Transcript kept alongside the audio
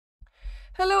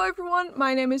Hello everyone,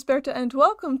 my name is Berta and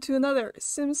welcome to another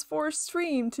Sims 4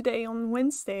 stream today on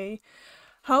Wednesday.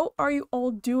 How are you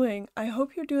all doing? I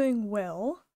hope you're doing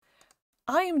well.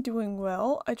 I am doing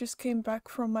well. I just came back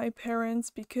from my parents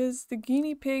because the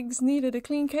guinea pigs needed a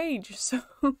clean cage, so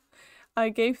I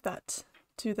gave that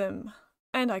to them.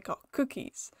 And I got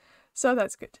cookies, so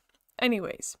that's good.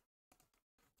 Anyways,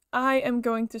 I am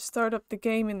going to start up the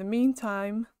game in the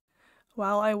meantime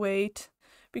while I wait.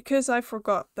 Because I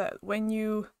forgot that when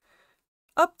you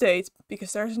update,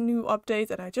 because there's a new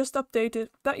update and I just updated,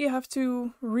 that you have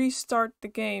to restart the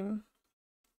game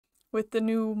with the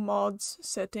new mods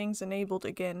settings enabled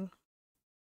again.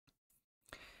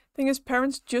 Thing is,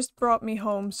 parents just brought me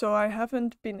home, so I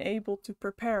haven't been able to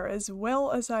prepare as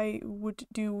well as I would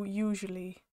do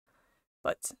usually.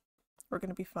 But we're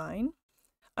gonna be fine.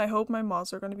 I hope my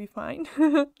mods are gonna be fine.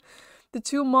 The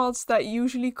two mods that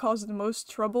usually cause the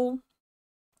most trouble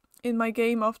in my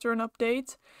game after an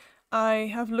update, I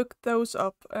have looked those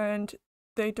up and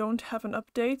they don't have an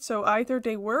update, so either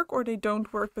they work or they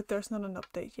don't work, but there's not an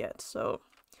update yet, so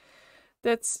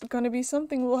that's gonna be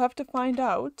something we'll have to find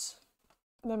out.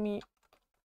 Let me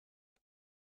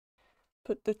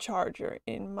put the charger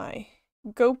in my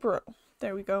GoPro.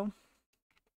 There we go.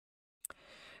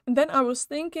 And then I was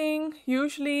thinking,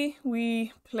 usually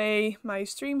we play my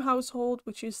stream household,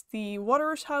 which is the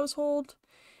Waters household.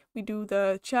 We do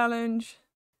the challenge,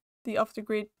 the off the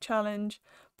grid challenge,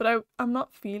 but I'm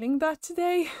not feeling that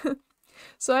today.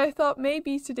 So I thought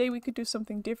maybe today we could do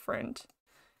something different.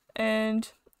 And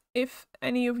if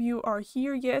any of you are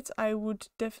here yet, I would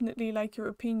definitely like your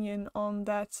opinion on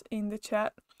that in the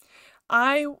chat.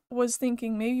 I was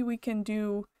thinking maybe we can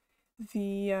do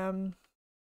the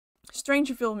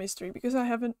Strangerville mystery, because I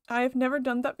have never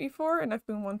done that before and I've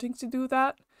been wanting to do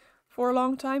that for a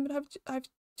long time, but I've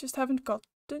just haven't got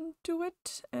to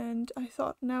it, and I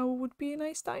thought now would be a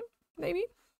nice time, maybe,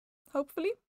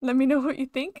 hopefully. Let me know what you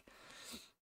think.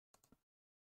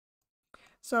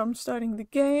 So I'm starting the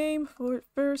game for the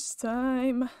first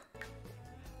time.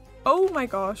 Oh my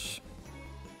gosh.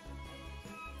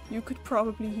 You could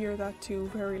probably hear that too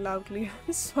very loudly.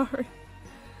 I'm sorry.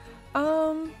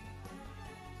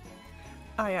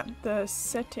 Yeah, the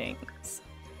settings.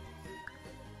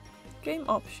 Game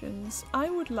options. I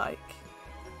would like...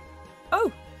 Oh!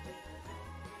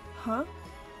 Huh?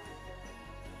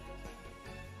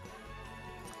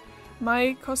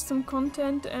 My custom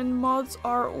content and mods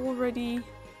are already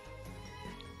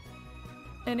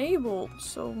enabled,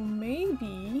 so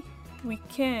maybe we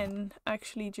can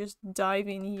actually just dive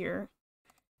in here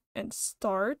and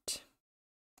start.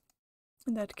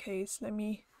 In that case, let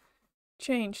me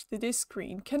change the disc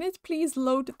screen. Can it please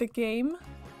load the game?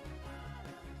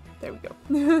 There we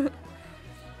go.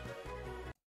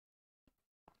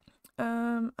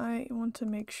 I want to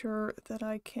make sure that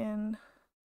I can...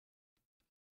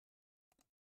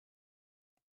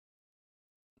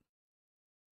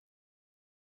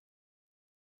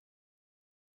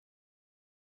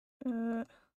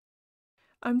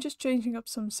 I'm just changing up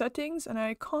some settings and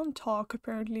I can't talk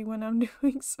apparently when I'm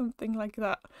doing something like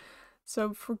that.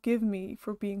 So forgive me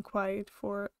for being quiet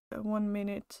for 1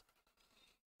 minute.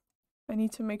 I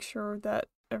need to make sure that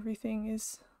everything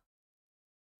is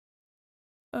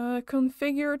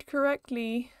configured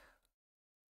correctly.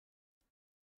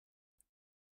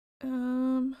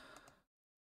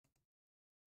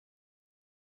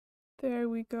 There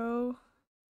we go.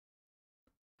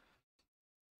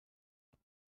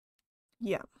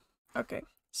 Yeah, okay,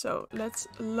 so let's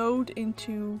load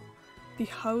into the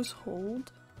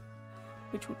household,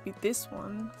 which would be this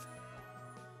one,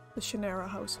 the Shannara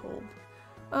household.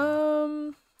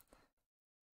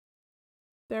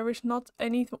 There is not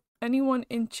anyone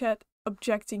in chat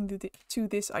objecting to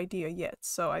this idea yet,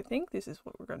 so I think this is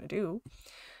what we're gonna do.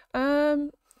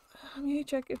 Let me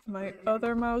check if my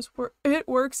other mouse it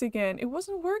works again. It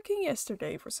wasn't working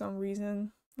yesterday for some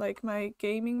reason. Like, my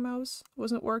gaming mouse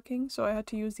wasn't working, so I had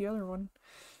to use the other one.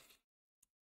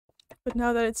 But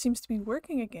now that it seems to be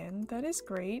working again, that is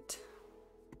great.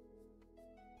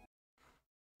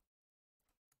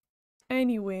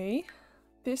 Anyway,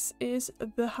 this is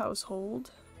the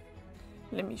household.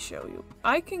 Let me show you.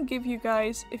 I can give you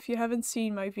guys, if you haven't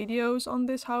seen my videos on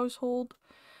this household,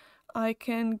 I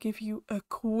can give you a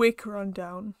quick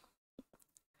rundown.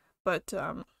 But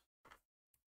I'm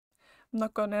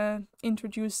not gonna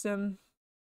introduce them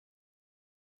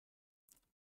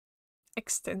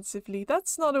extensively.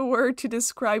 That's not a word to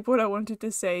describe what I wanted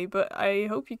to say, but I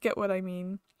hope you get what I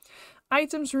mean.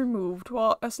 Items removed.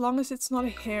 Well, as long as it's not a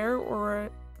hair or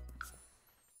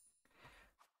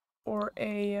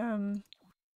a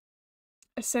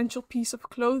essential piece of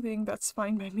clothing, that's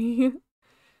fine by me.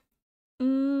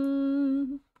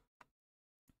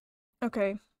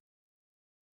 Okay.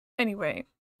 Anyway,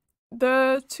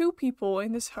 the two people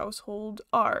in this household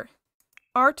are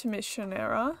Artemis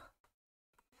Shannara.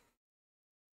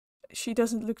 She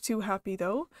doesn't look too happy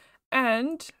though.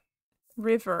 And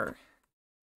River.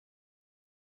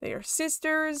 They are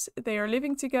sisters. They are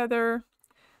living together.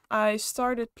 I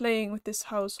started playing with this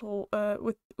household,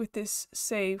 with this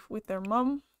save with their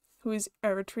mum, who is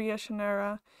Eritrea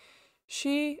Shannara.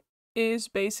 She is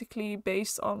basically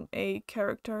based on a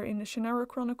character in the Shannara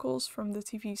Chronicles from the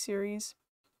TV series.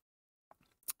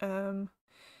 And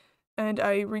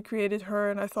I recreated her,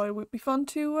 and I thought it would be fun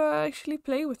to actually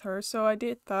play with her, so I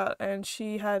did that, and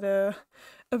she had a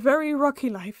very rocky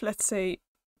life, let's say,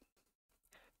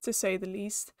 to say the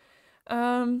least.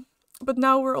 But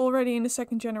now we're already in the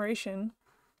second generation,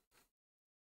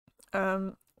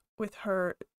 with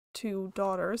her two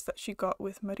daughters that she got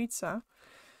with Maritza.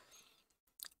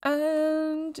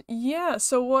 And yeah,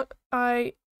 so what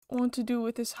I want to do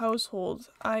with this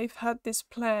household, I've had this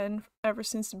plan ever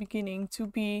since the beginning to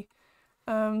be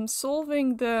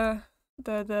solving the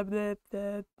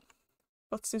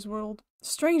what's this world?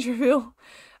 Strangerville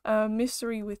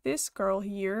mystery with this girl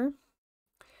here.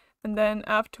 And then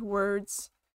afterwards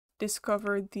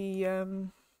discover the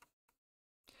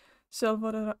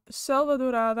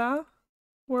Salvadorada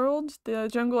world, the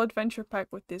jungle adventure pack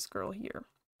with this girl here.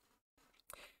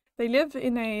 They live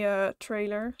in a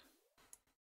trailer.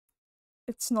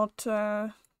 It's not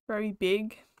very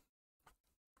big,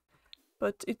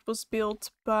 but it was built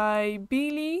by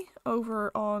Beely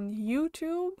over on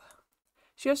YouTube.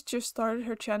 She has just started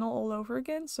her channel all over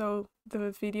again, so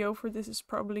the video for this is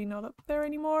probably not up there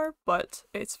anymore, but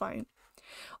it's fine.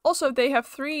 Also, they have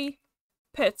 3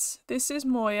 pets. This is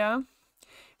Moya.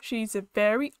 She's a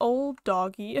very old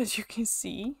doggy, as you can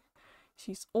see.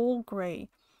 She's all grey.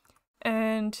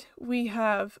 And we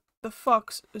have the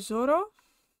fox Zorro.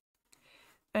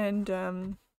 And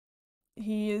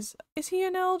he is he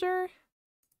an elder?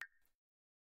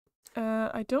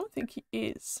 I don't think he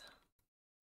is.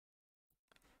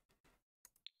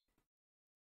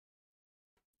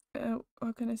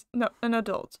 What can I say? No, an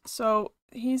adult. So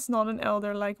he's not an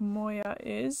elder like Moya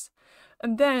is.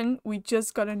 And then we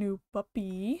just got a new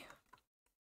puppy,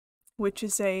 which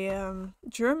is a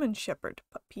German Shepherd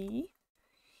puppy.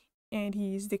 And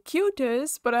he's the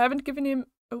cutest, but I haven't given him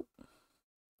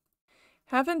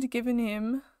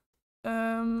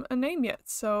a name yet.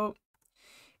 So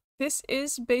this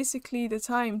is basically the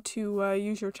time to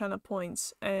use your channel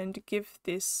points and give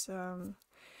this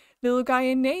little guy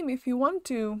a name if you want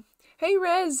to. Hey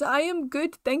Rez, I am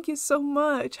good, thank you so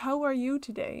much. How are you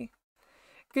today?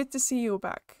 Good to see you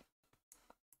back.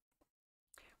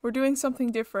 We're doing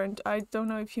something different. I don't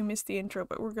know if you missed the intro,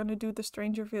 but we're gonna do the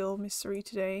Strangerville mystery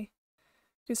today.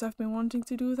 Because I've been wanting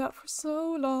to do that for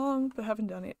so long, but haven't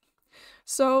done it.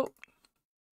 So,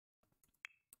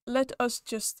 let us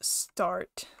just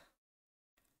start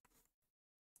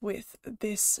with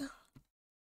this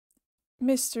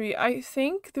mystery. I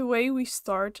think the way we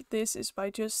start this is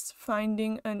by just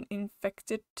finding an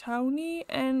infected townie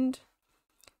and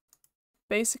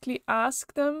basically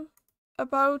ask them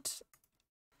about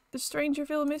the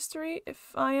Strangerville mystery,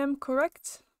 if I am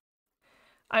correct.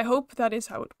 I hope that is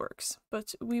how it works,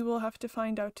 but we will have to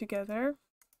find out together.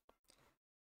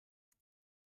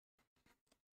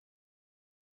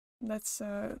 Let's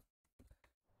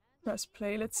press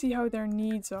play. Let's see how their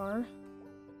needs are.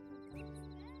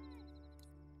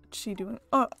 What's she doing?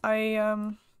 Oh, I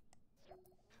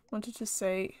wanted to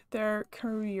say their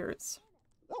careers.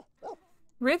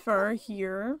 River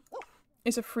here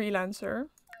is a freelancer.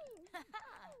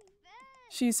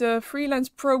 She's a freelance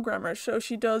programmer, so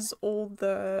she does all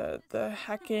the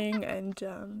hacking and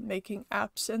making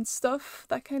apps and stuff,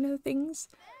 that kind of things.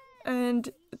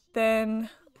 And then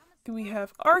we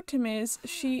have Artemis.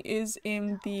 She is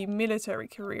in the military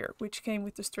career, which came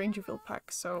with the Strangerville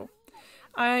pack. So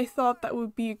I thought that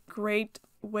would be a great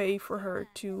way for her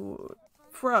to,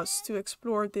 for us to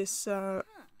explore this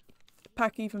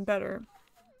pack even better.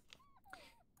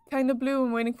 Kinda blue.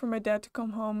 I'm waiting for my dad to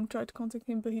come home. Tried to contact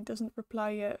him, but he doesn't reply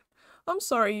yet. I'm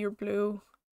sorry you're blue.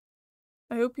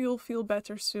 I hope you'll feel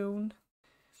better soon.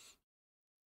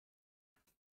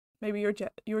 Maybe your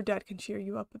dad can cheer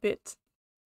you up a bit.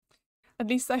 At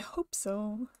least I hope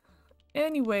so.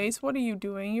 Anyways, what are you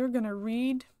doing? You're gonna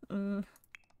read?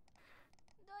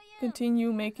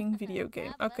 Continue making video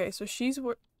game. Okay, so she's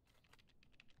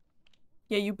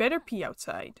yeah, you better pee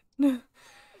outside.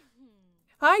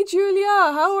 Hi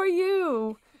Julia, how are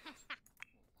you?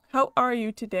 How are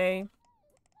you today?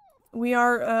 we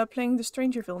are playing the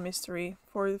Strangerville mystery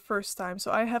for the first time,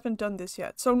 so I haven't done this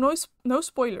yet. So no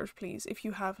spoilers, please, if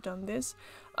you have done this.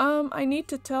 I need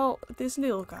to tell this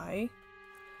little guy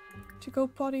to go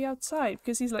potty outside,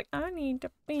 because he's like, I need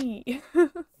to pee.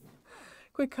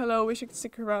 Quick hello, wish I could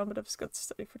stick around, but I've just got to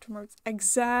study for tomorrow's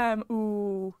exam.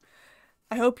 Ooh.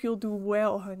 I hope you'll do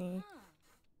well, honey.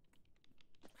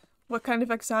 What kind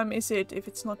of exam is it, if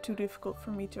it's not too difficult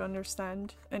for me to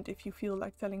understand, and if you feel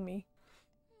like telling me?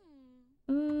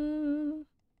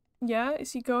 Yeah,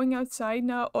 is he going outside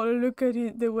now? Oh, look at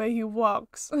it, the way he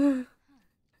walks.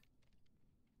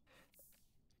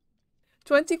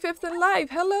 25th and live,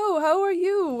 hello, how are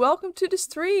you? Welcome to the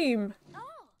stream.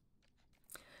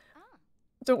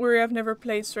 Don't worry, I've never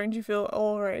played Strangerville.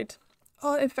 Alright.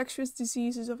 Oh, infectious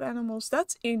diseases of animals.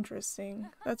 That's interesting.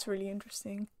 That's really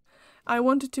interesting. I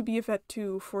wanted to be a vet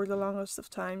too for the longest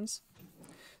of times.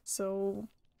 So,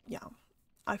 yeah.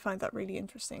 I find that really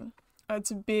interesting. It's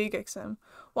a big exam.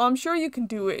 Well, I'm sure you can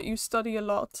do it. You study a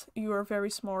lot. You are very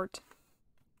smart.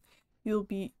 You'll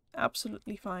be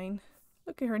absolutely fine.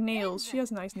 Look at her nails. She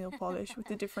has nice nail polish with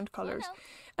the different colors.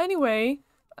 Anyway,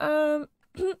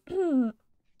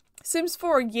 Sims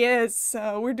 4, yes,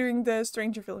 we're doing the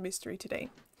Strangerville mystery today.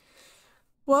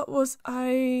 What was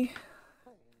I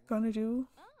gonna do?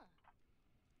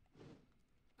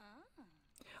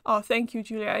 Oh, thank you,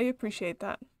 Julia. I appreciate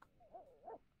that.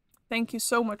 Thank you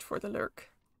so much for the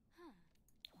lurk.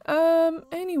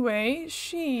 Anyway,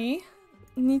 she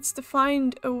needs to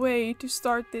find a way to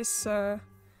start this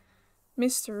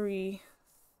mystery.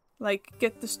 Like,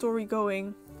 get the story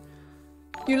going.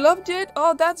 You loved it?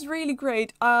 Oh, that's really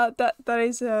great. That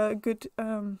is a good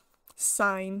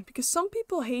sign, because some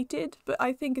people hate it, but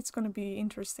I think it's gonna be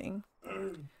interesting.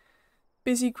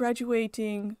 Busy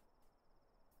graduating.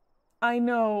 I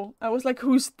know. I was like,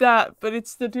 who's that? But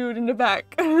it's the dude in the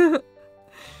back.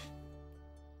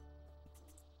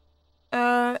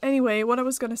 Anyway, what I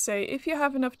was gonna say, if you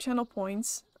have enough channel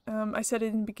points, I said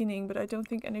it in the beginning, but I don't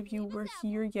think any of you were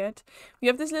here yet. We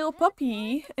have this little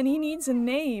puppy, and he needs a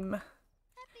name.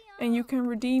 And you can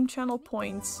redeem channel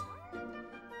points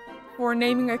for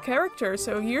naming a character.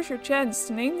 So here's your chance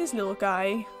to name this little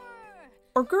guy.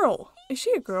 Or girl. Is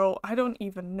she a girl? I don't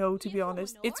even know, to be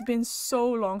honest. It's been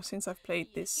so long since I've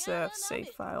played this save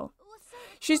file.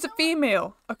 She's a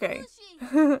female. Okay.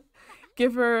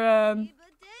 Give her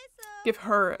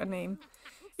a name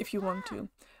if you want to.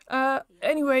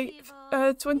 Anyway,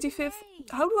 25th.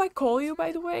 How do I call you,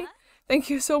 by the way? Thank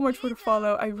you so much for the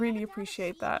follow. I really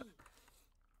appreciate that.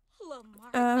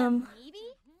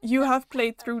 You have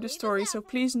played through the story, so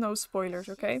please no spoilers,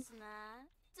 okay?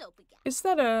 Is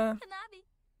that a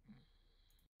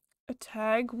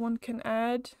tag one can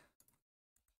add?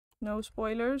 No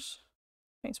spoilers?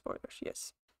 Main spoilers,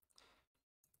 yes.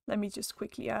 Let me just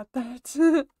quickly add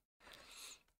that.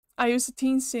 I use a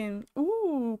teen sim.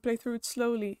 Ooh, play through it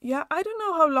slowly. Yeah, I don't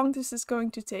know how long this is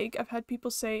going to take. I've had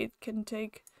people say it can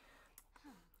take...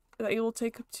 It will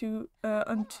take up to,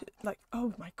 like,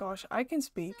 oh my gosh, I can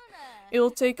speak. It will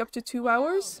take up to 2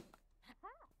 hours.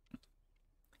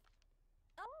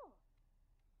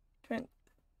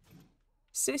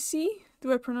 Sissy?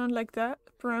 Do I pronounce like that?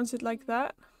 Pronounce it like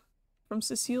that? From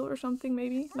Cecile or something,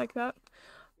 maybe? Like that?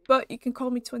 But you can call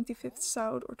me 25th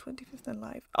South or 25th and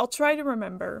Live. I'll try to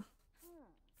remember.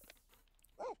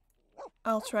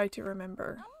 I'll try to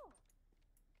remember.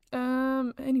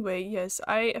 Anyway, yes,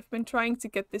 I have been trying to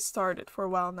get this started for a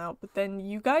while now, but then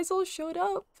you guys all showed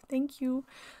up. Thank you.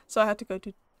 So I had to go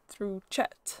through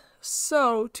chat.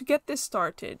 So, to get this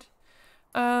started,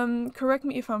 correct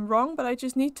me if I'm wrong, but I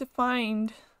just need to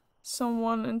find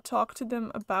someone and talk to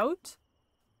them about.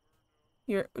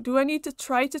 Here, do I need to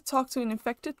try to talk to an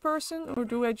infected person, or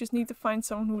do I just need to find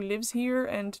someone who lives here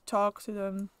and talk to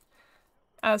them,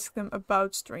 ask them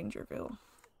about Strangerville?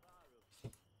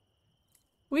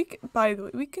 By the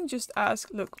way, we can just ask,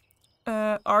 look,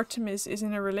 Artemis is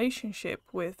in a relationship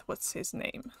with, what's his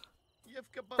name?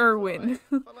 Erwin.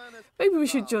 Maybe we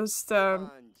should just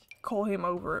call him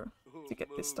over to get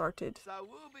this started.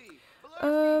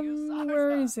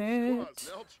 Where is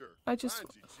it? I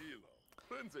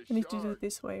need to do it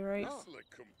this way, right?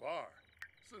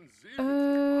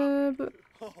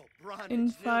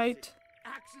 Invite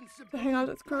to hang out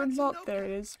at the current lot. There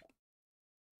it is.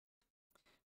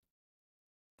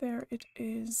 There it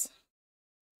is.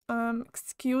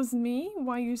 Excuse me,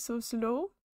 why are you so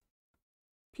slow?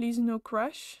 Please no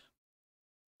crash.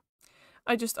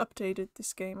 I just updated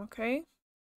this game, okay?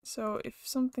 So if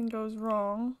something goes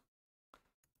wrong,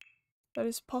 that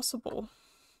is possible.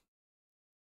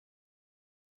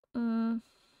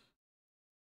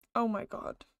 Oh my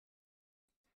god.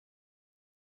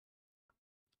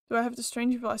 Do I have the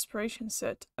Strangerville aspiration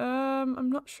set? I'm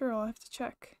not sure. I'll have to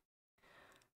check.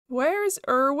 Where is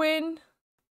Erwin?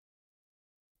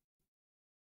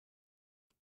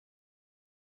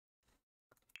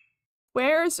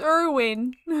 Where's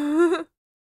Erwin?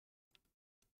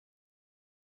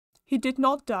 He did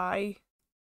not die.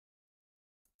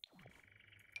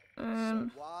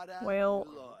 Well,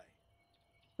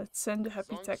 let's send a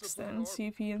happy text then, see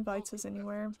if he invites us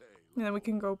anywhere. And then we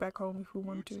can go back home if we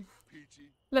want to.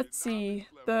 Let's see,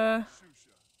 no,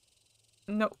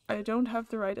 I don't have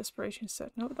the right aspiration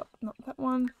set. No, not that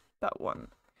one, that one.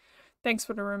 Thanks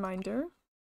for the reminder.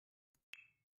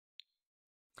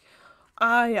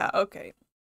 Ah, yeah, okay.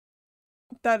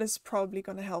 That is probably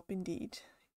gonna help indeed.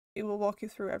 It will walk you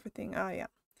through everything. Ah, yeah.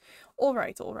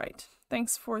 Alright, alright.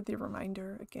 Thanks for the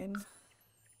reminder again.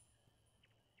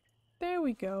 There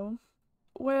we go.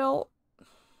 Well,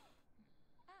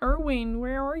 Erwin,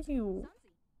 where are you?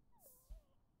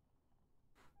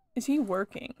 Is he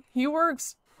working? He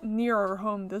works near our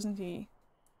home, doesn't he?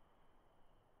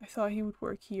 I thought he would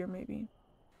work here, maybe.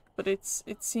 But it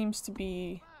seems to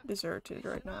be deserted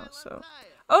right now, so...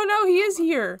 Oh no, he is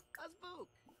here!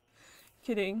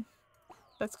 Kidding.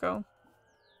 Let's go.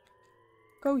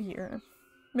 Go here.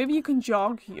 Maybe you can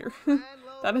jog here.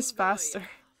 That is faster.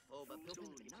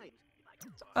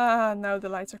 Ah, now the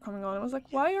lights are coming on. I was like,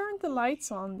 why aren't the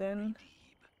lights on then?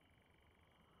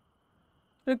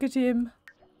 Look at him.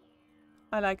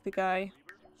 I like the guy.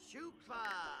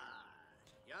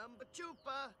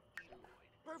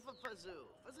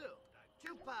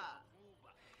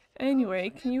 Anyway,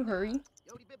 can you hurry?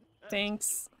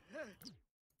 Thanks.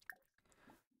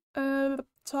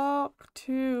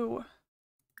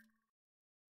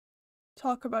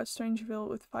 Talk about Strangerville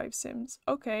with 5 Sims.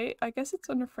 Okay, I guess it's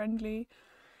under friendly.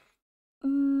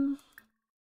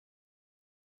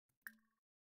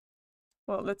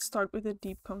 Well, let's start with a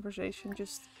deep conversation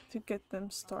just to get them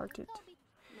started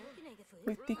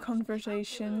with the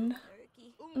conversation.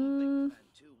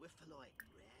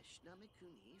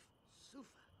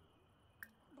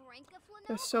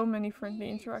 There's so many friendly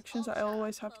interactions. I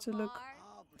always have to look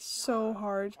so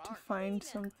hard to find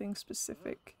something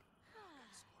specific.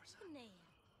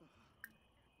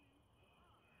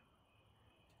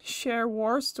 Share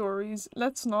war stories.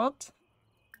 Let's not.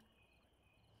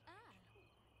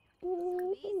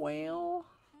 Ooh, well.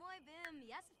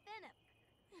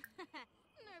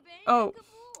 Oh,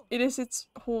 it is its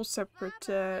whole separate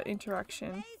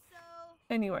interaction.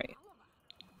 Anyway,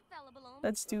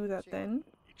 let's do that then.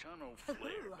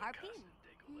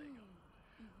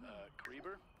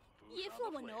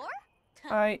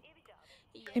 I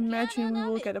imagine we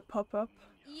will get a pop-up.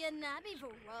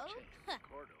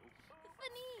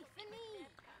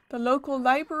 The local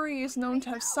library is known to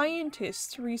have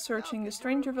scientists researching the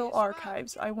Strangerville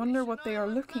archives. I wonder what they are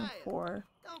looking for.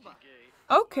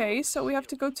 Okay, so we have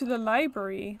to go to the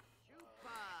library.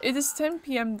 It is 10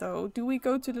 PM though. Do we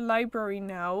go to the library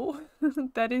now?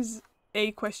 That is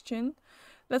a question.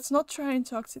 Let's not try and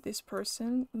talk to this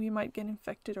person. We might get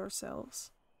infected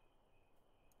ourselves.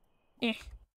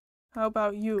 How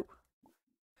about you?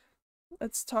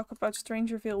 Let's talk about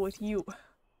Strangerville with you.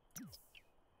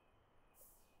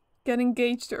 Get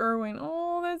engaged to Erwin.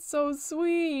 Oh, that's so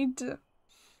sweet.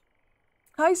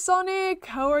 Hi Sonic,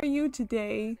 how are you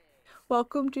today?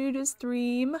 Welcome to the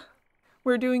stream.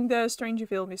 We're doing the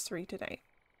Strangerville mystery today.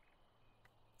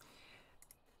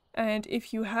 And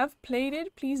if you have played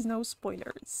it, please no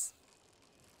spoilers.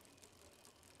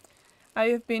 I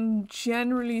have been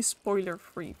generally spoiler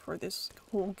free for this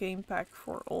whole game pack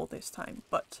for all this time,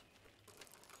 but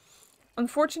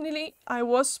unfortunately I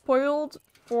was spoiled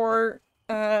for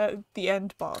the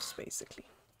end boss, basically.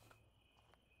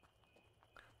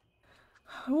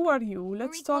 Who are you?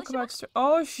 Let's talk about...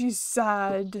 Oh, she's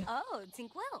sad. Oh,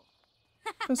 think well.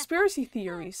 Conspiracy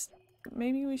theories.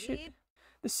 Maybe we should...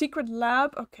 The secret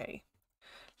lab? Okay.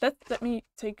 Let me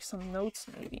take some notes,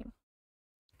 maybe.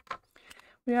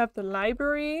 We have the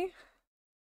library.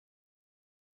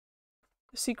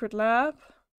 The secret lab.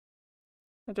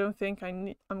 I don't think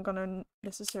I'm gonna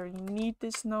necessarily need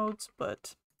these notes,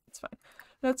 but it's fine.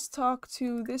 Let's talk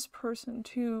to this person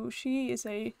too. She is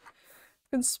a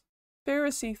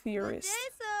conspiracy theorist.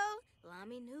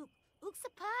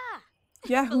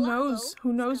 Yeah, who knows?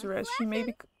 Who knows, Rez?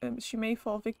 She may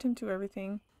fall victim to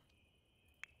everything.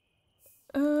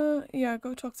 Yeah,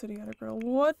 go talk to the other girl.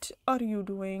 What are you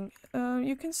doing?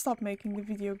 You can stop making the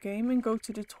video game and go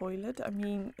to the toilet. I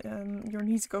mean, your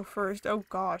needs go first. Oh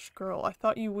gosh, girl, I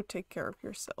thought you would take care of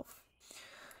yourself.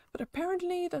 But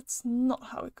apparently that's not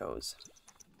how it goes.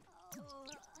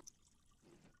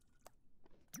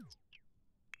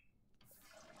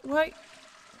 Why?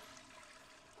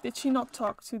 Did she not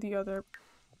talk to the other?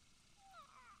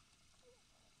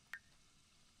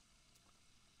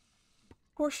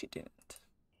 Of course she didn't.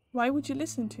 Why would you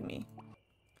listen to me?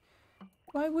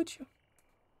 Why would you?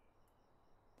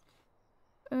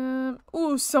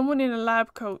 Ooh, someone in a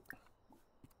lab coat.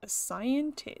 A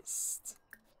scientist.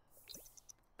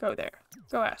 Go there.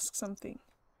 Go ask something.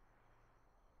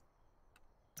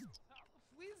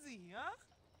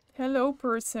 Hello,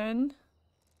 person.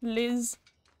 Liz.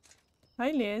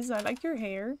 Hi, Liz. I like your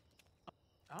hair.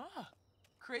 Ah,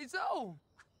 Crazo.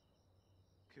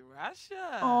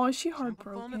 Kurasha. Oh, is she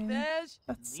heartbroken? That's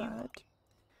sad.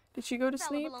 Did she go to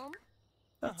sleep?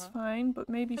 That's fine, but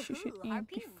maybe she should eat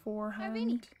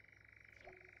beforehand.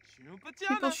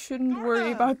 People shouldn't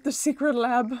worry about the secret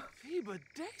lab.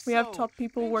 We have top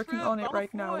people working on it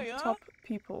right now. Top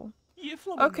people.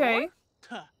 Okay.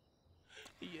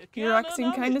 You're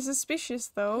acting kind of suspicious,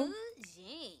 though.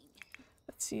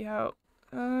 Let's see how...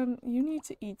 you need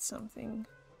to eat something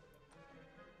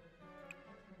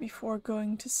before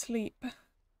going to sleep.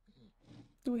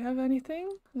 Do we have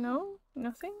anything? No?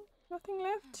 Nothing? Nothing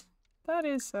left? That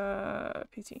is a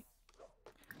pity.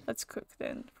 Let's cook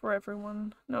then for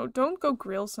everyone. No, don't go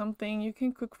grill something. You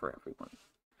can cook for everyone.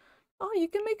 Oh, you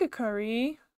can make a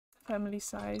curry. Family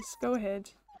size. Go ahead.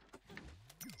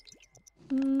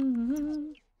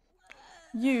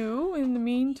 You, in the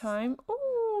meantime...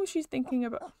 Oh, she's thinking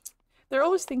about... They're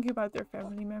always thinking about their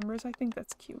family members. I think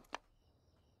that's cute.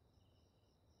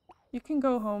 You can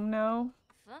go home now.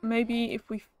 Maybe if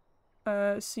we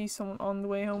see someone on the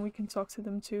way home, we can talk to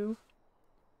them too.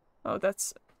 Oh,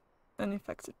 that's an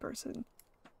infected person.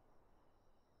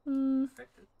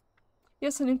 Infected?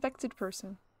 Yes, an infected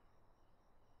person.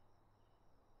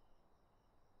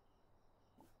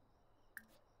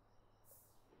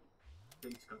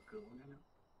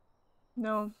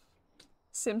 No.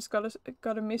 Sim's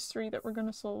got a mystery that we're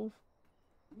gonna solve.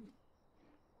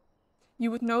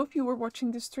 You would know if you were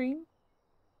watching the stream?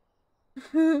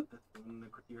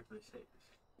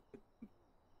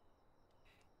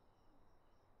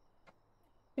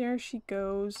 There she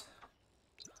goes.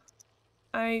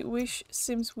 I wish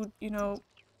Sims would, you know,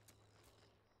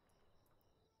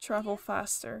 travel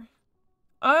faster.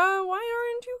 Why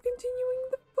aren't you continuing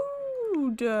the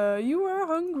food? You are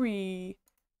hungry.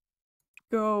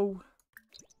 Go.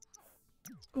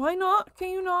 Why not? Can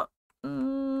you not?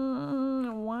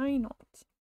 Why not?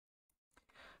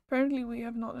 Apparently we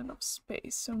have not enough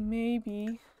space, so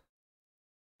maybe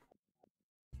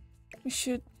we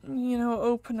should, you know,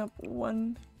 open up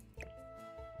one.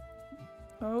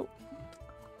 Oh.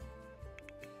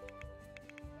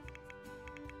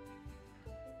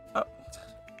 Oh.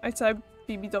 I type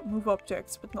bb.move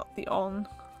objects, but not the on.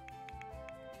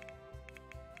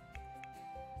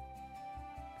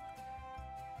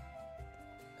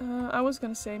 I was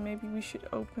gonna say maybe we should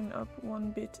open up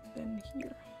one bit then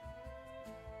here.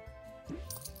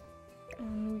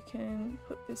 And we can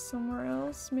put this somewhere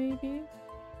else, maybe?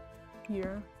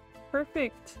 Here.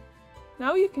 Perfect!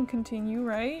 Now you can continue,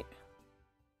 right?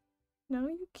 Now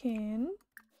you can.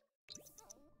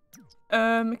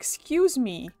 Excuse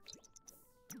me.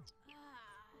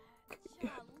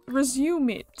 Resume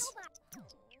it.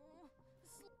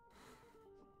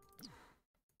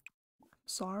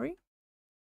 Sorry?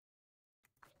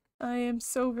 I am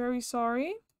so very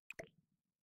sorry.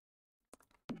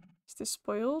 Is this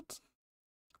spoiled?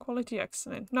 Quality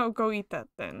excellent. No, go eat that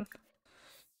then.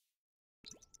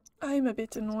 I'm a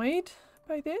bit annoyed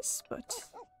by this, but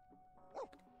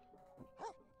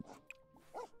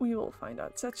we will find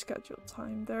out. Set schedule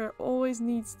time. There always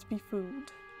needs to be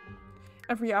food.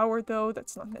 Every hour though,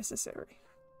 that's not necessary.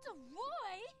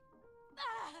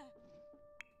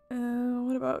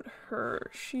 What about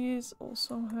her? She is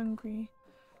also hungry.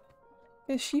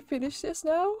 Is she finished this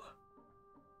now?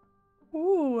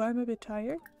 Ooh, I'm a bit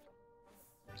tired.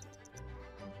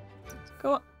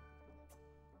 Go on.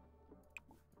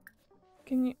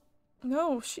 Can you...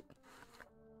 No, she...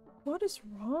 What is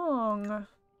wrong?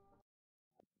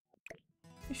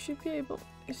 You should be able...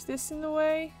 Is this in the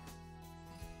way?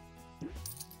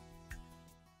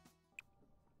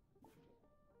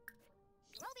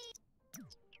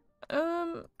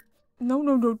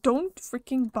 No, don't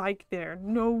freaking bike there.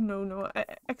 No.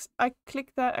 I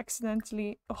clicked that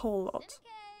accidentally a whole lot.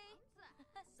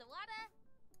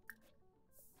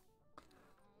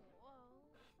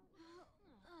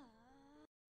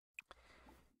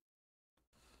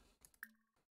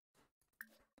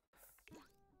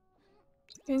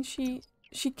 Can she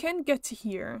can't get to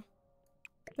here.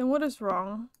 Then what is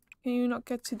wrong? Can you not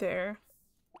get to there?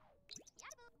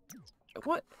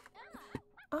 What?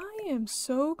 I am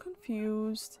so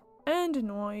confused and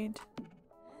annoyed.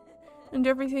 and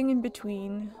everything in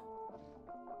between.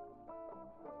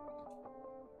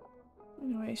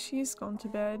 Anyway, she's gone to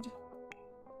bed.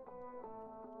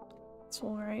 It's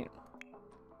alright.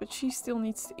 But she still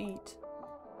needs to eat.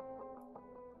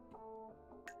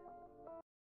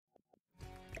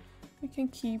 We can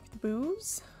keep the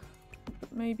booze.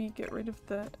 But maybe get rid of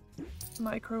that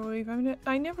microwave. I mean,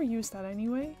 I never use that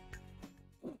anyway.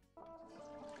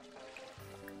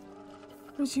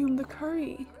 Resume the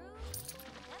curry.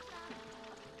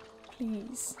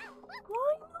 Please.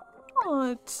 Why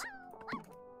not?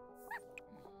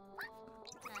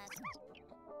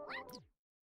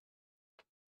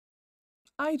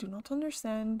 I do not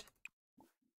understand.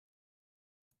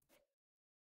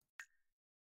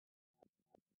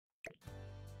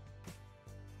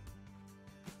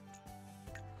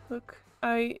 Look,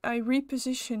 I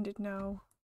repositioned it now.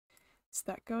 Is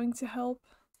that going to help?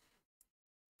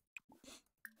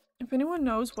 If anyone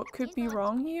knows what could be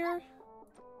wrong here,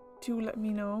 do let me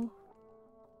know.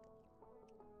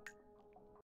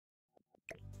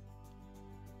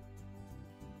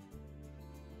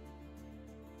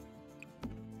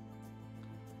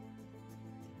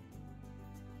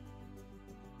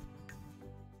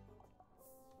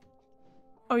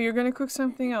 Oh, you're gonna cook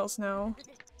something else now?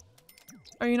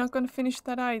 Are you not gonna finish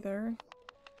that either?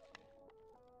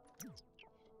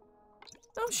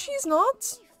 No, she's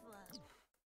not!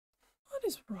 What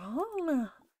is wrong?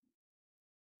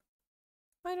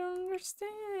 I don't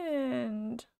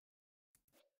understand.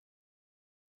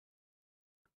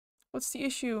 What's the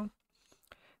issue?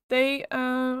 They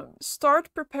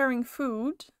start preparing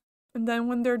food, and then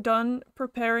when they're done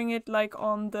preparing it like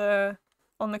on the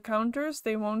counters,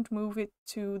 they won't move it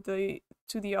to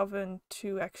the oven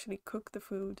to actually cook the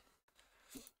food.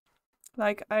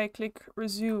 Like, I click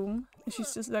resume and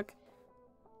she's just like,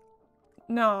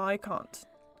 no, I can't.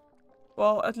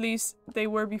 Well, at least they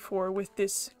were before with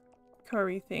this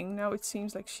curry thing. Now it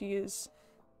seems like she is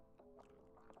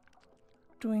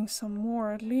doing some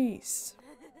more at least.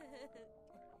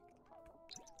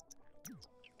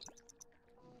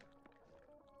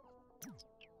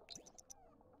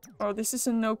 Oh, this is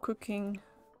a no cooking.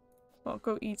 Well,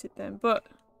 go eat it then, but...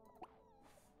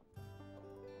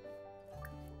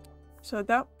 So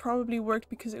that probably worked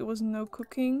because it was no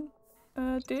cooking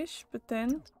dish, but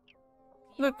then...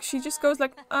 Look, she just goes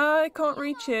like, I can't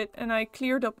reach it, and I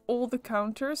cleared up all the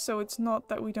counters, so it's not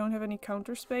that we don't have any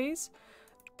counter space.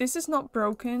 This is not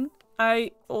broken.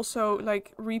 I also,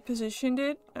 like, repositioned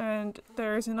it, and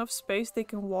there is enough space they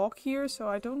can walk here, so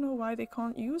I don't know why they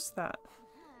can't use that.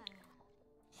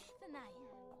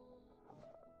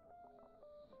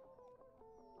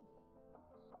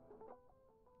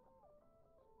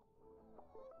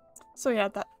 So yeah,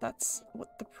 that's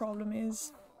what the problem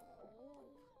is.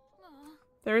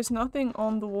 There is nothing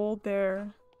on the wall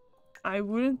there. I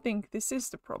wouldn't think this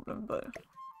is the problem, but...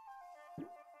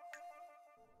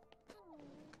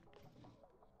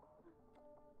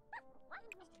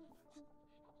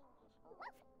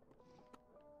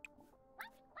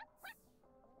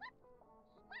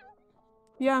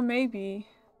 Yeah, maybe.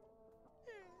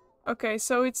 Okay,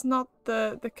 so it's not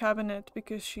the cabinet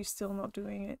because she's still not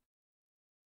doing it.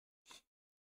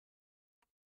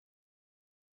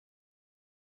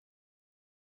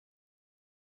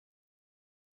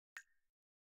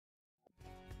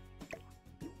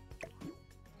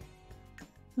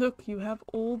 Look, you have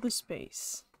all the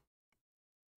space.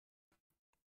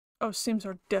 Oh, Sims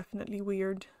are definitely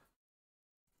weird.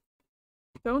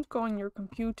 Don't go on your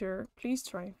computer. Please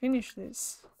try and finish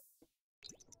this.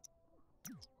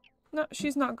 No,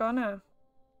 she's not gonna.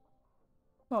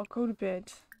 Well, go to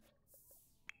bed.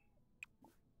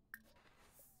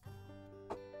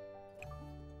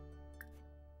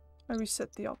 I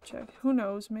reset the object. Who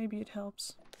knows, maybe it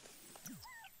helps.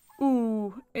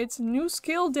 Ooh, it's new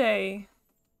skill day.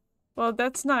 Well,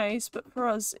 that's nice, but for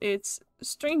us, it's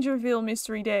Strangerville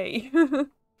Mystery Day.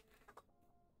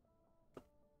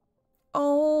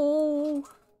 Oh,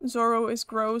 Zoro is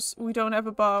gross. We don't have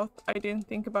a bath. I didn't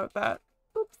think about that.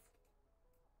 Oops.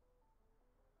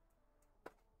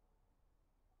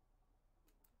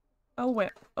 Oh well.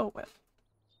 Oh well.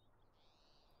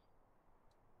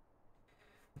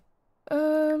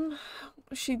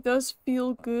 She does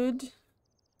feel good.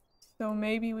 So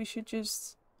maybe we should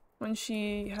just, when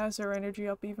she has her energy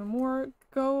up even more,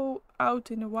 go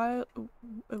out in the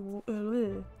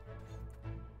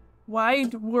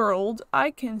wide world.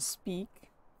 I can speak.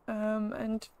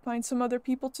 And find some other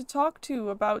people to talk to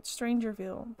about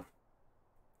Strangerville.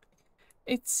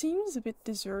 It seems a bit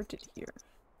deserted here.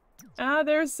 Ah,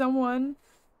 there's someone.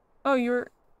 Oh,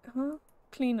 you're... Huh?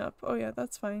 Clean up. Oh yeah,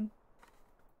 that's fine.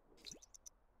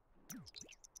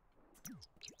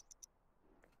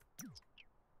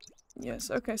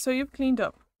 Yes, okay, so you've cleaned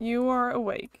up. You are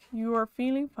awake. You are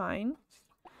feeling fine.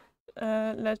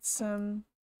 Let's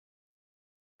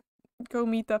go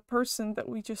meet that person that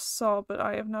we just saw, but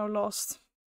I have now lost.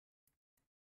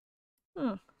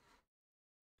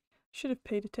 Should have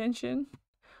paid attention.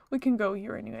 We can go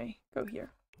here anyway. Go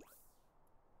here.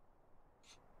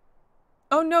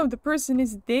 Oh no, the person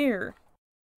is there.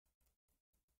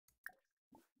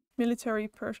 Military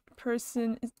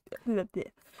person is...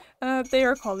 they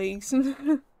are colleagues.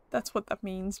 That's what that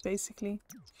means, basically.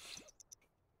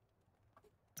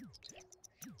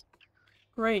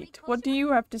 Great. What do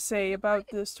you have to say about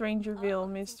the Strangerville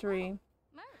mystery?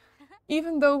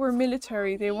 Even though we're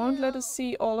military, they won't let us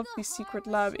see all of the secret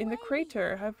lab in the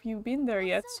crater. Have you been there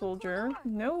yet, soldier?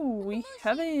 No, we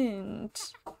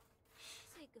haven't.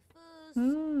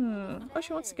 Oh,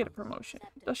 she wants to get a promotion.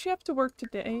 Does she have to work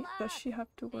today? Does she have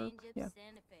to work? Yeah.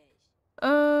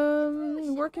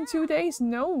 Working 2 days?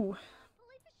 No.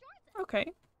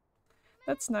 Okay.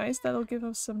 That's nice. That'll give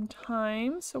us some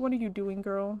time. So what are you doing,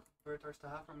 girl?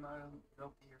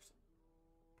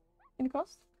 In the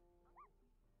cost?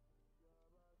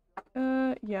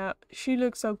 Yeah. She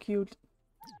looks so cute.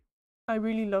 I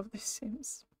really love The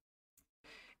Sims.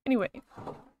 Anyway.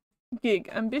 Gig.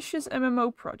 Ambitious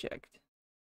MMO project.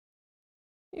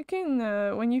 You can,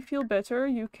 when you feel better,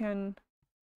 you can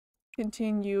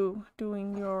continue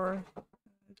doing your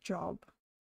job.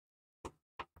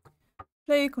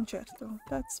 Play a concerto.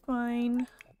 That's fine.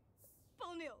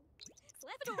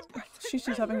 She's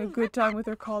just having a good time with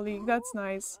her colleague. That's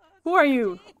nice. Who are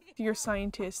you, dear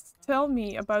scientist? Tell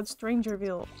me about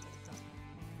Strangerville.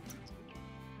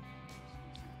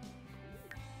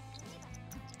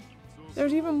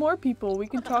 There's even more people. We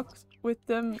can talk with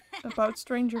them about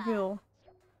Strangerville.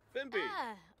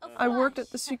 I worked at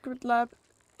the secret lab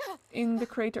in the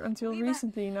crater until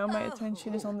recently. Now my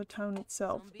attention is on the town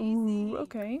itself. Ooh,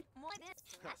 okay.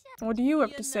 What do you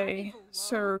have to say,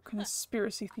 Sir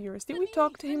Conspiracy Theorist? Did we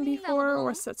talk to him before, or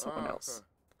was that someone else?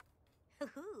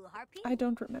 I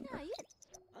don't remember.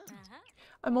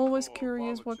 I'm always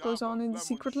curious what goes on in the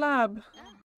secret lab.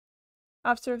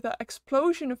 After that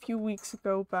explosion a few weeks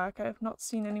ago back, I have not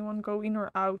seen anyone go in or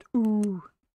out. Ooh.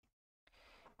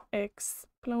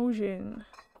 Explosion.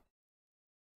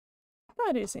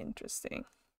 That is interesting.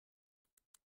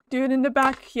 Dude in the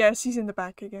back. Yes, he's in the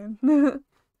back again.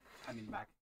 I'm in the back.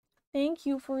 Thank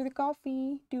you for the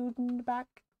coffee, dude in the back.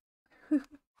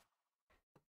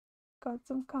 Got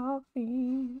some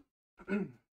coffee.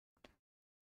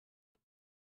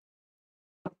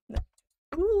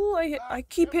 Ooh, I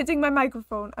keep hitting my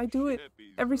microphone. I do it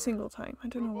every single time. I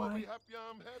don't know why.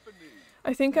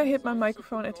 I think I hit my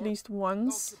microphone at least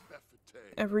once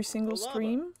every single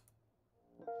stream.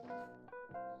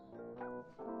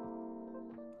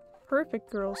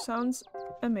 Perfect girl. Sounds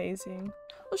amazing.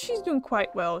 Well, she's doing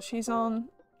quite well. She's on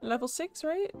level 6,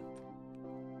 right?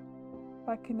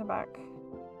 Back in the back.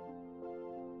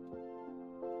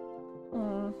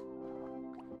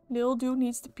 Lil dude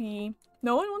needs to pee.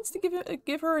 No one wants to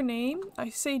give her a name? I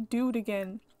say dude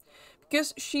again.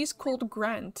 Because she's called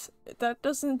Grant. That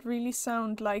doesn't really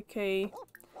sound like a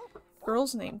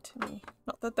girl's name to me.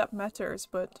 Not that that matters,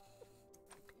 but...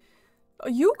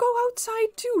 You go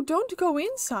outside too! Don't go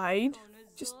inside!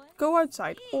 Just go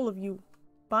outside, all of you.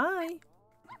 Bye!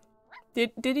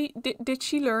 Did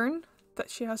she learn that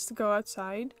she has to go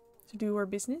outside to do her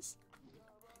business?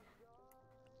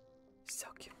 So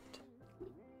cute.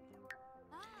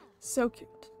 So cute.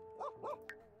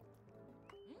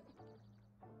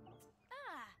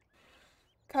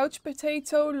 Couch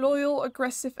potato, loyal,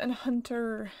 aggressive, and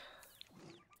hunter.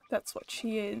 That's what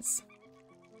she is.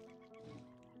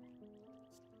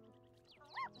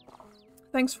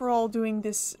 Thanks for all doing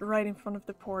this right in front of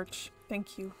the porch.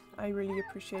 Thank you. I really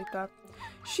appreciate that.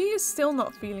 She is still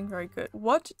not feeling very good.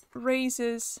 What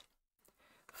raises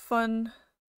fun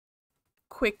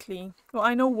quickly? Well,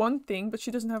 I know one thing, but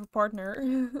she doesn't have a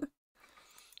partner.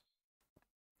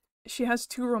 She has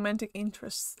 2 romantic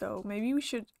interests, though. Maybe we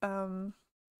should, kind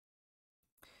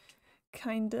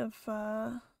of,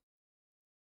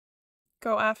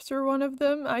 go after one of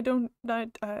them.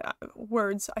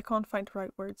 Words. I can't find the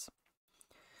right words.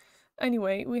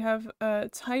 Anyway, we have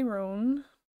Tyrone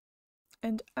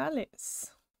and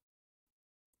Alice,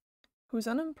 who's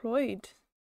unemployed.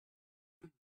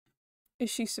 Is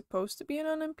she supposed to be an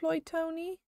unemployed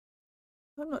townie?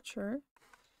 I'm not sure.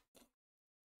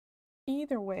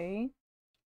 Either way.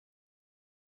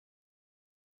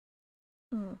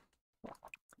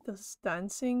 Does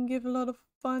dancing give a lot of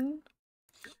fun?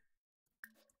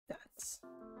 Dance.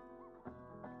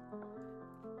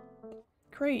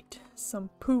 Great. Some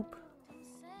poop.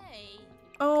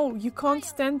 Oh, you can't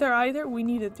stand there either? We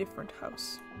need a different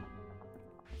house.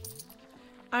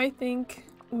 I think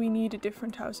we need a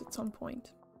different house at some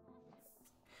point.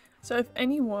 So if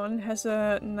anyone has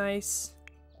a nice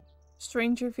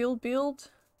Strangerville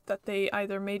build that they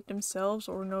either made themselves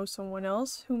or know someone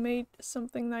else who made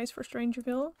something nice for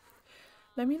Strangerville,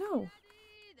 let me know.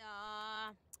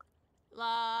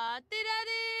 La di da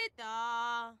di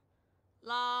da,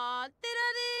 la di da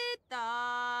di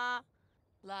da,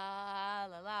 la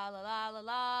la la la la la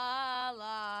la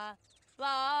la,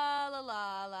 la la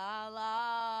la la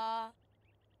la.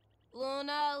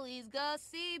 Luna Lee's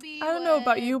Gussie be. I don't know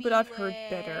about you, but I've heard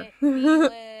better.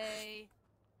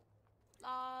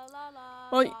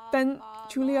 Well, then,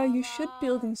 Julia, you should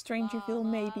build in Strangerville,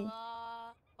 maybe.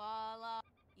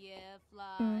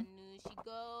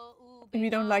 If you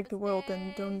don't like the world,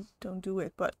 then don't do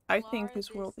it. But I think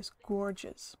this world is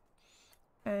gorgeous.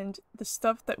 And the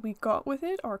stuff that we got with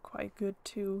it are quite good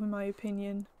too, in my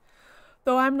opinion.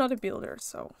 Though I'm not a builder,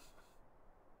 so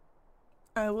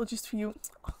I will just for you.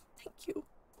 Oh, thank you.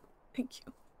 Thank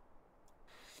you.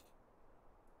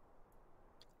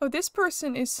 Oh, this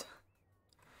person is...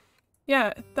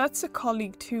 Yeah, that's a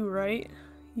colleague too, right?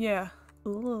 Yeah.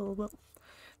 Ooh,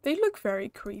 they look very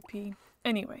creepy.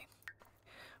 Anyway.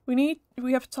 We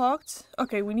have talked...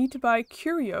 Okay, we need to buy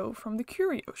curio from the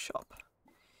curio shop.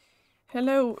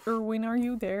 Hello, Erwin, are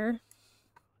you there?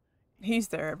 He's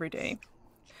there every day.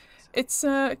 It's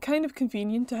kind of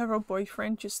convenient to have our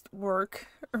boyfriend just work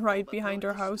right behind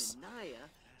our house.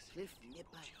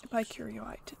 Buy curio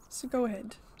items, so go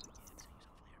ahead.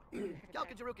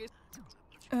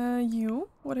 You?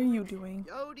 What are you doing?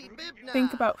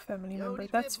 Think about family member.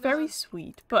 That's very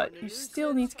sweet, but you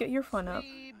still need to get your fun up.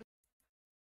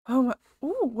 Oh my...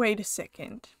 Ooh, wait a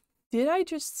second. Did I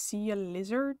just see a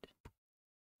lizard?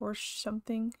 Or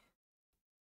something?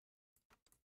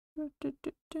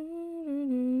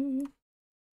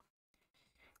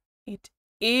 It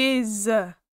is!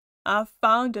 I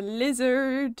found a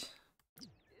lizard!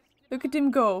 Look at him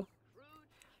go!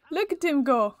 Look at him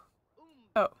go!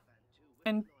 Oh.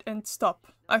 And stop.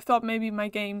 I thought maybe my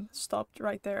game stopped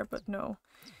right there, but no.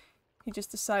 He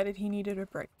just decided he needed a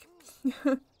break.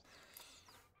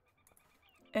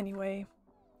 Anyway.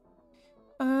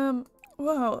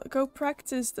 Well, go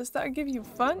practice. Does that give you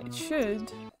fun? It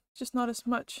should. Just not as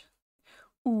much.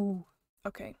 Ooh.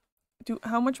 Okay.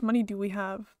 How much money do we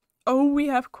have? Oh, we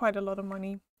have quite a lot of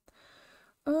money.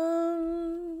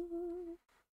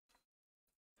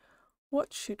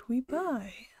 What should we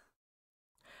buy?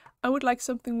 I would like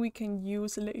something we can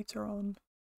use later on.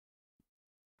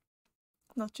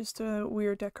 Not just a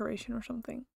weird decoration or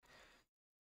something.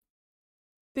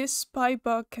 This spy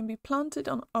bug can be planted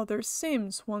on other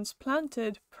Sims. Once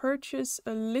planted, purchase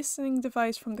a listening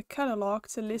device from the catalog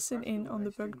to listen in on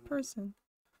the bugged person.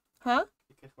 Huh?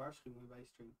 Je krijgt waarschuwingen bij je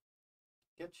stream.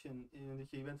 Caption, dat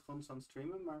je bent gewoon aan het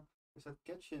streamen, maar er staat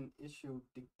caption issue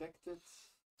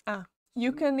detected. Ah,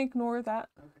 you can ignore that.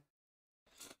 Okay.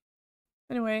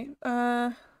 Anyway,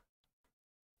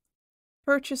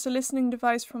 purchase a listening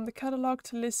device from the catalog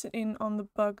to listen in on the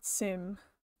bugged sim.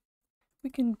 We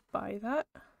can buy that.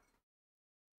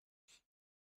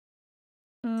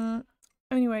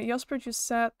 Anyway, Jasper just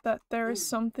said that there is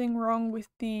something wrong with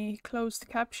the closed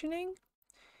captioning.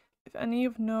 If any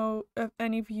of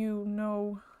you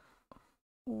know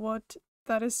what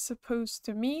that is supposed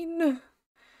to mean,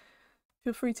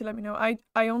 feel free to let me know.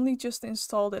 I only just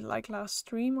installed it like last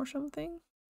stream or something.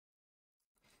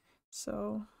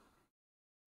 So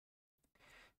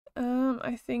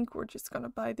I think we're just gonna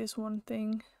buy this one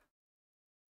thing.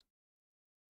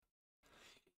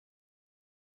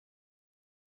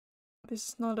 This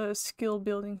is not a skill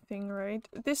building thing, right?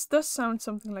 This does sound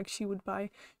something like she would buy.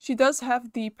 She does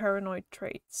have the paranoid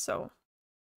trait, so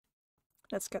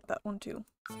let's get that one too.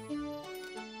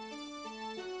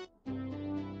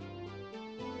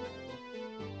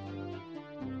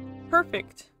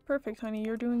 Perfect. Perfect, honey.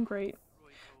 You're doing great.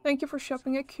 Thank you for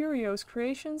shopping at Curios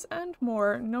Creations and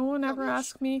more. No one ever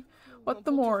asked me what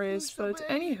the more is, but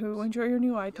anywho, enjoy your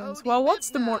new items. Well,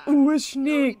 what's the more? Ooh, a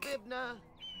snake!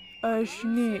 A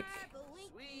snake.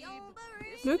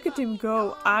 Look at him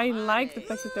go. I like the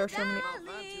fact that there are so many.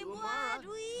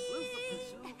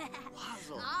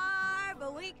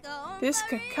 This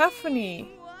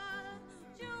cacophony.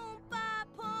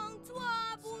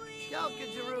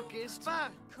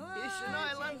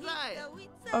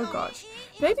 Oh gosh.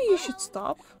 Maybe you should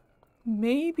stop.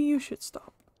 Maybe you should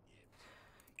stop.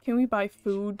 Can we buy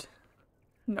food?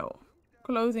 No.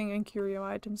 Clothing and curio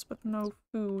items, but no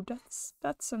food.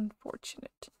 That's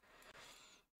unfortunate.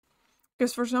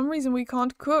 Because for some reason we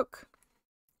can't cook.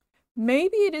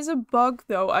 Maybe it is a bug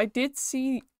though. I did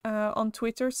see on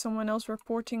Twitter someone else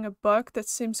reporting a bug that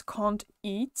Sims can't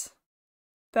eat.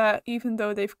 That even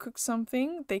though they've cooked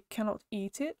something, they cannot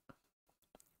eat it.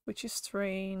 Which is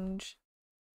strange.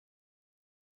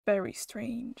 Very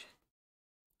strange.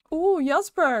 Ooh,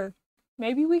 Jasper!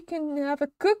 Maybe we can have a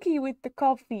cookie with the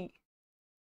coffee.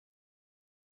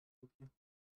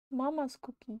 Mama's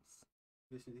cookies.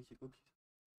 Wist niet dat je koekjes...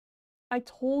 I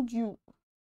told you.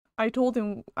 I told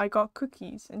him I got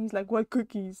cookies. And he's like, what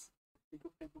cookies? Ik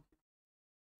hoef geen koekjes.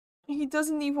 He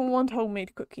doesn't even want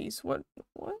homemade cookies. What?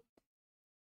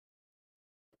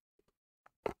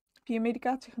 Heb je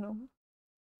medicatie genomen?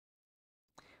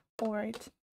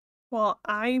 Alright. Well,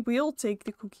 I will take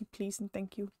the cookie, please, and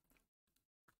thank you.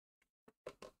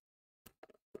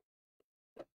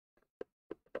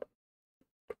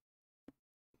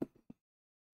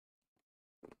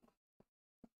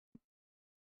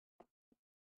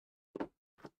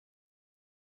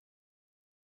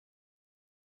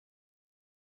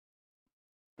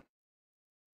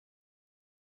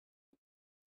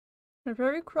 They're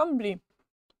very crumbly.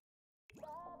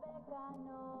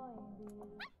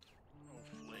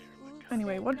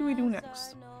 Anyway, what do we do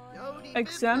next?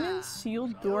 Examine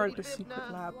sealed door at the secret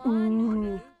lab.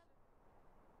 Ooh.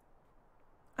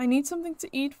 I need something to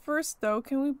eat first though.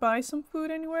 Can we buy some food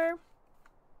anywhere?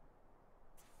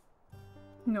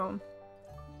 No.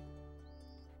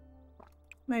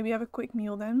 Maybe have a quick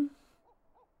meal then.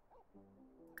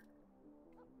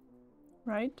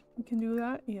 Right? We can do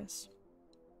that? Yes.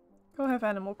 Go have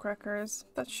animal crackers.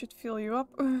 That should fill you up.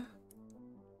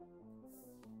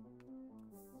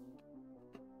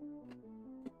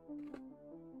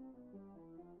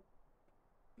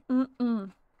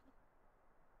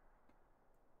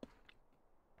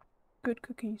 Good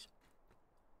cookies.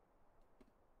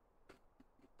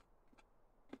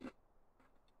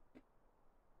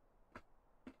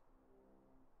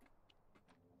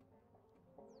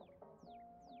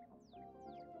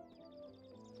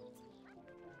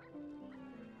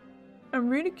 I'm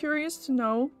really curious to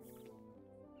know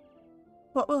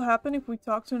what will happen if we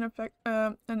talk to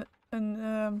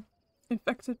an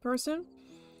infected person.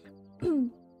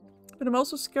 But I'm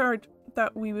also scared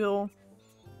that we will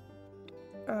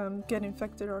get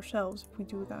infected ourselves if we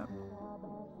do that.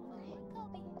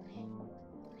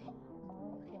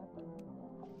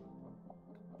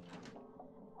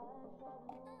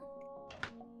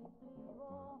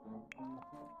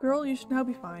 Girl, you should now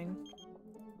be fine.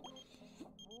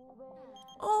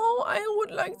 Oh, I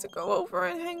would like to go over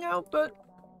and hang out, but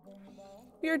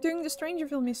we are doing the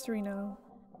Strangerville mystery now.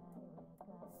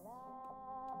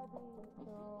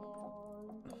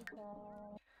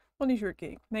 What is your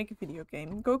gig? Make a video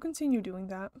game. Go continue doing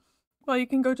that. Well, you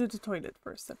can go to the toilet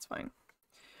first, that's fine.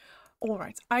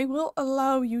 Alright, I will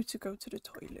allow you to go to the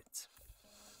toilet.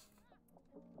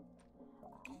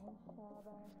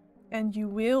 And you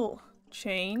will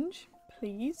change,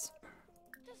 please.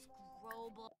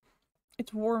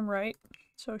 It's warm, right?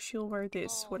 So she'll wear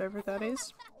this, whatever that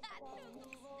is.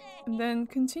 And then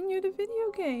continue the video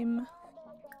game.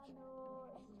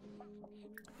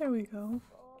 There we go.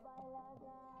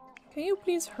 Can you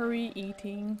please hurry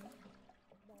eating?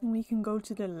 And we can go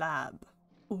to the lab.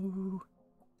 Ooh.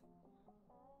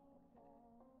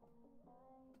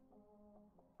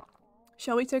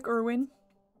 Shall we take Erwin?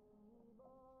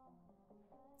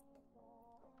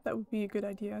 That would be a good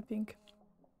idea, I think.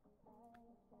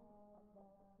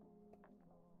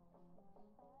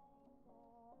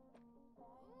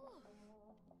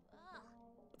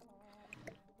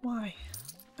 Why?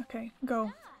 Okay,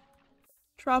 go.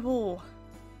 Travel.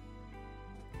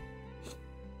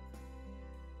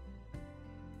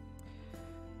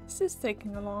 This is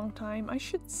taking a long time. I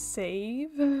should save.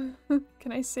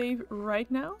 Can I save right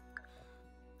now?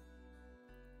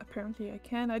 Apparently I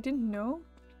can. I didn't know.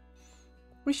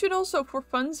 We should also, for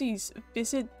funsies,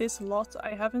 visit this lot.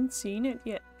 I haven't seen it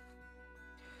yet.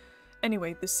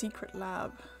 Anyway, the secret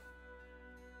lab.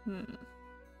 The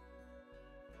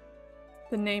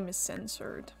name is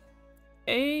censored.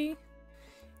 Alien.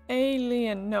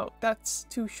 No, that's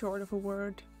too short of a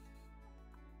word.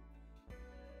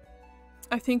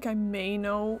 I think I may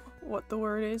know what the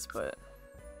word is, but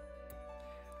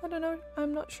I don't know.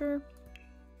 I'm not sure.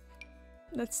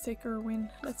 Let's take Erwin.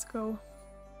 Let's go.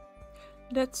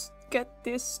 Let's get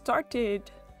this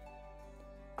started.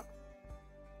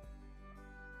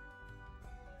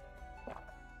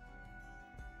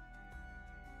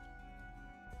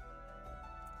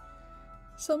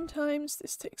 Sometimes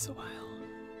this takes a while.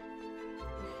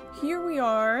 Here we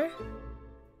are.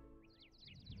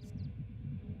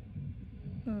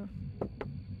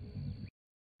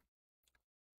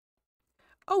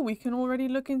 Oh, we can already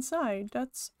look inside.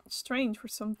 That's strange for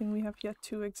something we have yet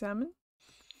to examine.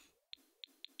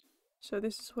 So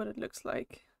this is what it looks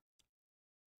like.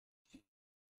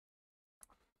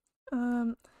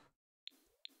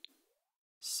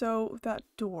 So that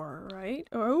door, right?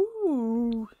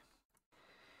 Oh,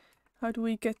 how do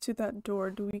we get to that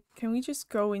door? Can we just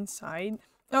go inside?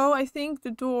 Oh, I think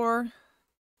the door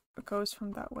goes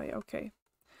from that way. Okay,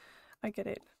 I get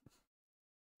it.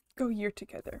 Go here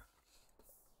together.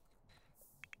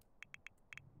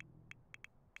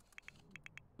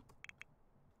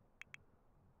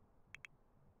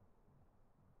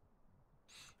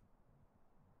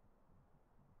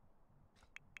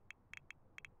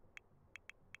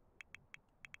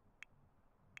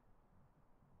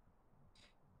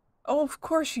 Oh, of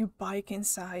course you bike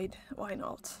inside. Why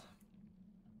not?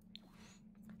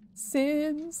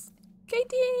 Sims.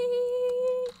 Katie!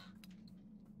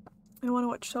 I want to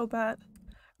watch so bad.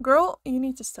 Girl, you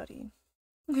need to study.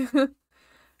 You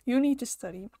need to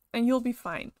study and you'll be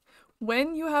fine.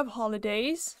 When you have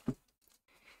holidays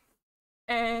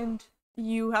and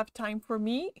you have time for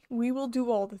me, we will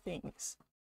do all the things.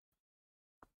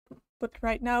 But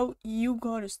right now, you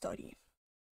gotta study.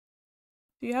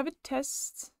 Do you have a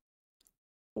test?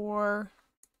 Or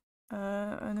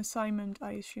an assignment,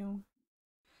 I assume.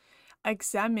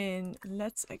 Examine.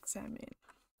 Let's examine.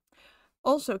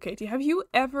 Also, Katie, have you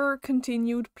ever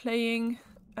continued playing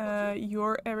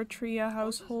your Eritrea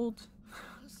household?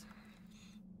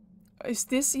 Is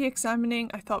this the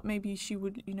examining? I thought maybe she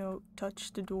would, you know,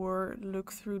 touch the door,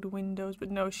 look through the windows,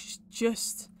 but no, she's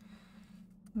just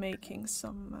making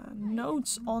some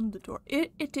notes on the door.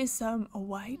 It is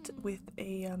white with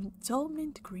a dull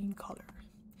mint green color.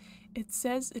 It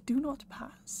says, "Do not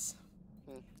pass."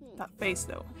 That face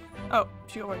though. Oh,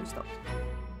 she already stopped.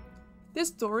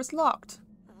 This door is locked.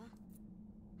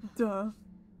 Duh.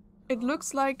 It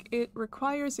looks like it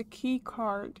requires a key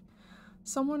card.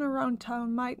 Someone around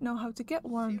town might know how to get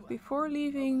one. Before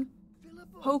leaving,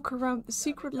 poke around the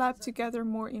secret lab to gather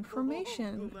more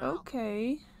information.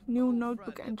 Okay. New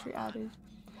notebook entry added.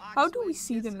 How do we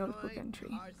see the notebook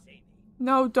entry?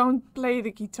 No, don't play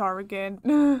the guitar again.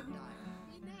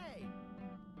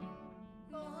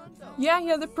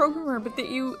 Yeah, the programmer, but did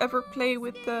you ever play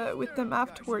with them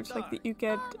afterwards? Like,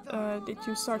 did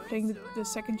you start playing the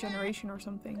second generation or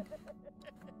something?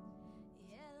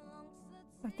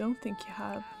 I don't think you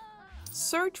have.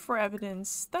 Search for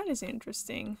evidence. That is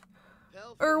interesting.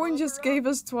 Erwin just gave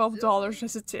us $12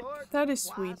 as a tip. That is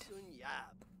sweet.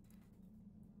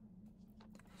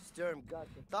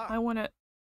 I wanna...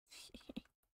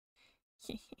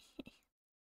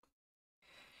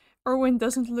 Erwin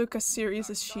doesn't look as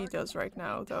serious as she does right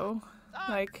now, though.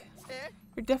 Like,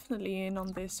 you're definitely in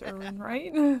on this, Erwin,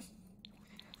 right?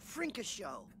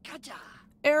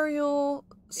 Aerial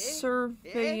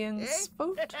surveillance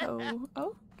photo.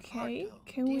 Okay,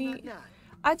 can we...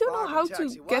 I don't know how to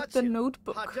get the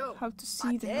notebook. How to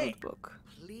see the notebook.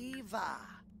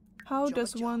 How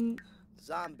does one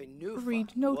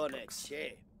read notebooks?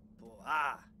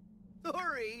 I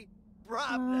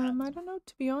don't know,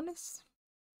 to be honest.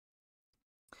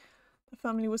 The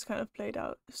family was kind of played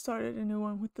out. Started a new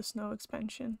one with the snow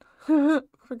expansion.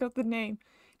 Forgot the name.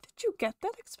 Did you get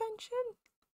that expansion?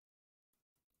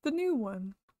 The new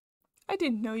one. I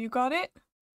didn't know you got it.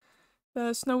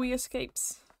 The Snowy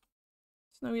Escapes.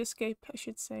 Snowy Escape, I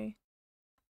should say.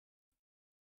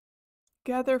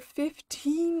 Gather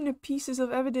 15 pieces of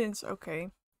evidence.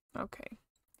 Okay. Okay.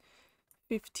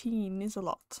 15 is a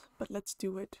lot, but let's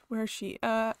do it. Where is she?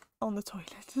 On the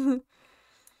toilet.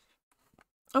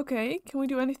 Okay, can we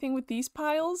do anything with these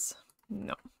piles?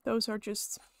 No, those are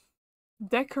just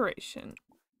decoration.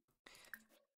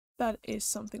 That is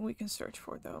something we can search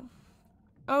for, though.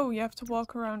 Oh, you have to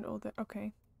walk around all the...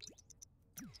 Okay.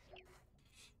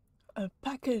 A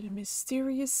packet of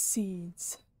mysterious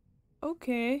seeds.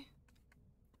 Okay.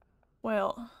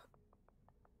 Well,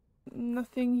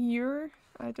 nothing here,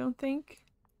 I don't think.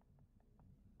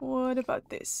 What about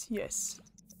this? Yes.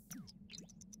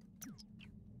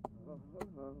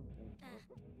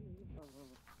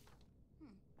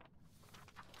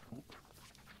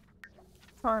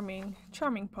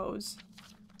 Charming pose.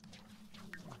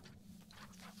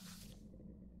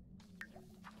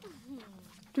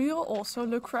 Do you also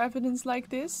look for evidence like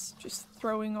this? Just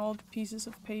throwing all the pieces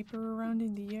of paper around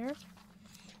in the air?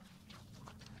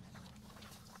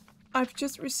 I've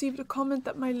just received a comment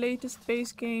that my latest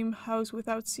base game, House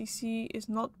Without CC, is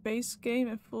not base game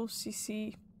and full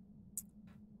CC.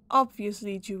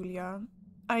 Obviously, Julia.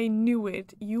 I knew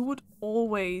it. You would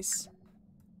always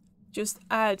just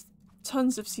add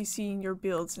tons of CC in your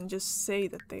builds and just say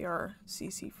that they are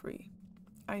CC free.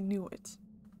 I knew it.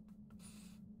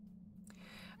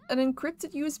 An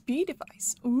encrypted USB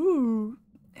device. Ooh.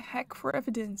 Hack for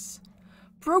evidence.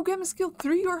 Program skill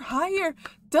 3 or higher.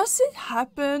 Does it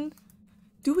happen?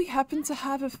 Do we happen to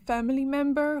have a family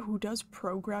member who does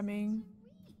programming?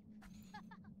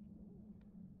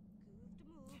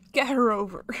 Get her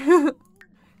over.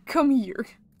 Come here.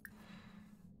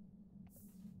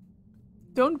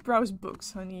 Don't browse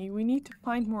books, honey. We need to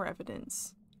find more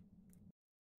evidence.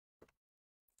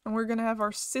 And we're gonna have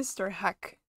our sister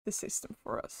hack the system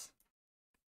for us.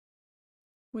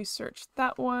 We searched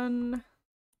that one.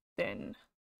 Then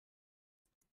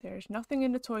there's nothing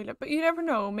in the toilet, but you never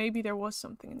know. Maybe there was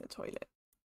something in the toilet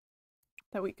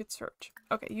that we could search.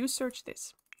 Okay, you search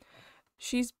this.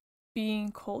 She's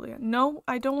being called in. No,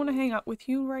 I don't want to hang out with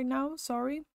you right now.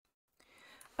 Sorry.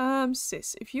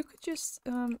 Sis, if you could just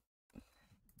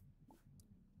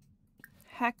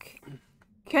hack.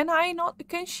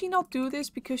 Can she not do this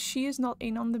because she is not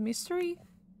in on the mystery?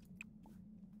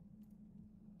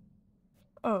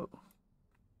 Oh.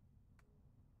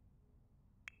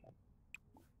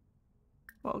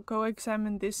 Well, go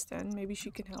examine this then. Maybe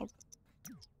she can help.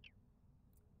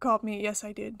 Got me. Yes,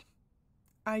 I did.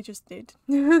 I just did.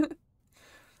 I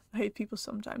hate people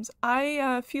sometimes.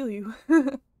 I feel you.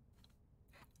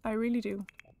 I really do.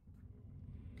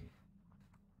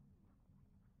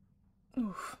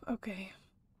 Oof, okay.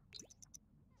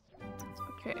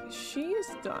 Okay, she is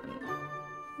done.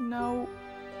 Now,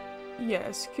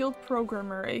 yeah, skilled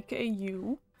programmer, aka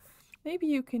you. Maybe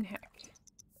you can hack.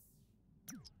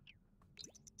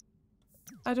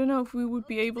 I don't know if we would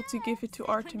be able to give it to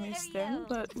Artemis then,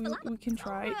 but we can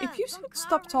try. If you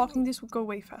stop talking, this will go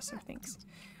way faster, thanks.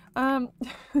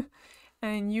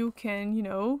 And you can, you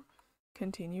know,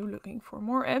 continue looking for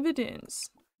more evidence.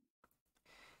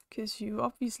 Because you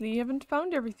obviously haven't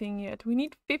found everything yet. We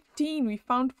need 15, we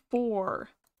found 4.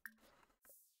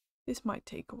 This might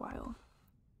take a while.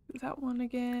 Do that one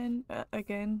again,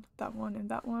 that one and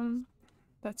that one.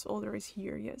 That's all there is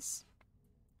here, yes.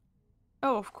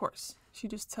 Oh, of course. She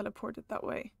just teleported that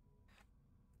way.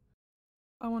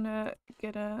 I want to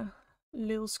get a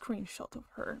little screenshot of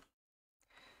her.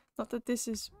 Not that this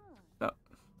is... Oh,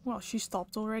 well, she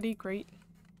stopped already. Great.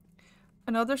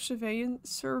 Another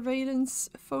surveillance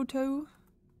photo.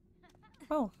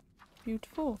 Oh,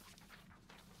 beautiful.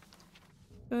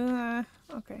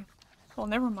 Okay. Well,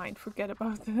 never mind. Forget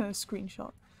about the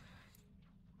screenshot.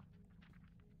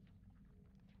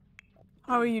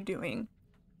 How are you doing?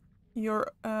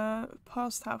 You're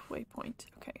past halfway point.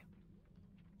 Okay.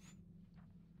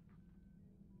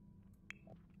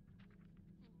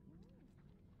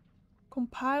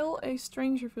 Compile a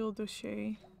Strangerville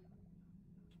dossier.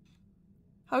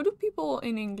 How do people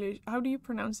in English, how do you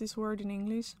pronounce this word in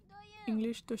English?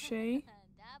 English dossier.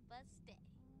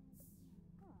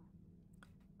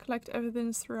 Collect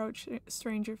evidence throughout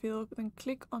Strangerville, then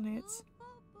click on it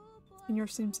in your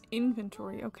Sims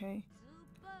inventory. Okay.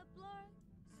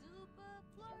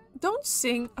 Don't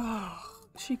sing. Oh,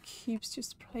 she keeps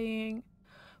just playing.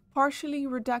 Partially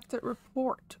redacted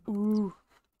report. Ooh.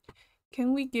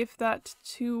 Can we give that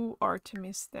to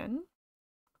Artemis then?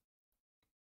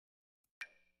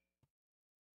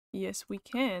 Yes, we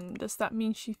can. Does that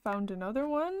mean she found another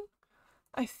one?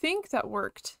 I think that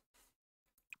worked.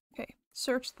 Okay,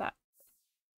 search that.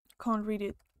 Can't read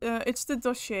it. It's the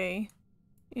dossier.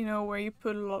 You know, where you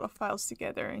put a lot of files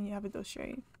together and you have a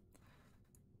dossier.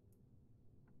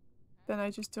 Then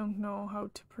I just don't know how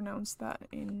to pronounce that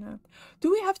in...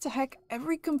 Do we have to hack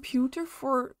every computer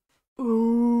for...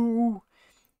 Ooh!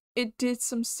 It did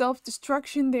some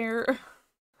self-destruction there.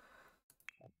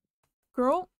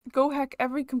 Girl, go hack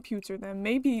every computer then.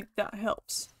 Maybe that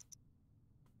helps.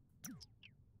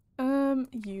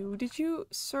 Did you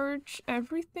search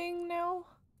everything now?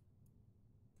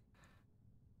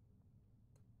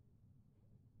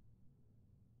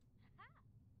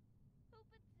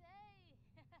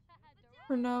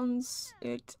 Pronounce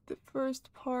it the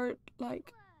first part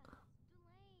like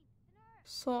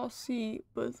saucy,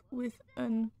 but with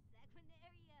a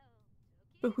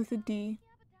D.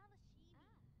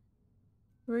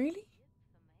 Really?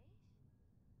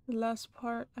 The last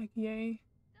part like yay.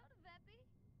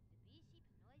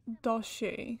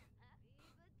 Dossier.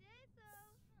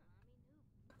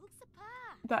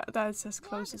 That's as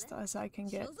close as I can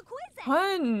get.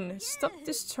 Hun, stop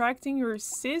distracting your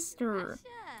sister.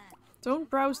 Don't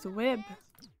browse the web.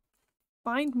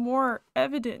 Find more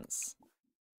evidence.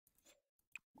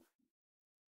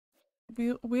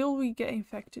 Will we get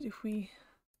infected if we,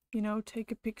 you know,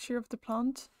 take a picture of the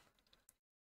plant?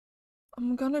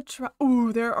 I'm gonna try.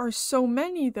 Ooh, there are so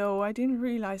many though. I didn't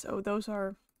realize. Oh, those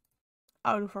are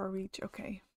out of our reach.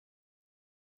 Okay.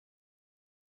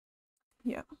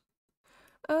 Yeah.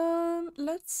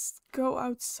 Let's go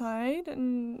outside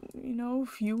and, you know,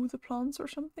 view the plants or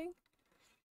something.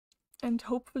 And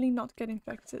hopefully not get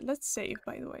infected. Let's save,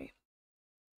 by the way.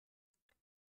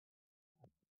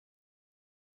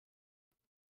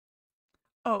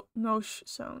 Oh, no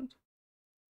sound.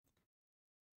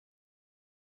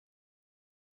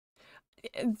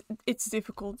 It's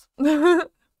difficult.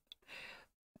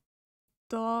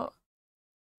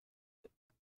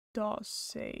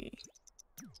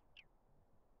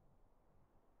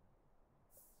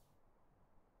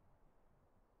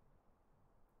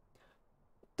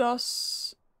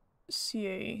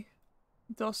 Say.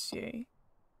 Dossier.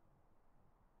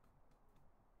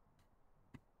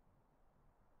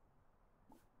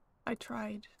 I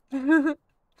tried.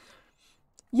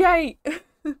 Yay!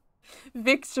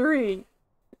 Victory!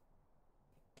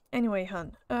 Anyway,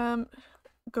 hun,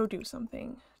 go do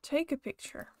something. Take a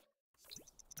picture.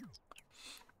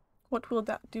 What will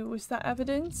that do? Is that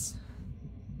evidence?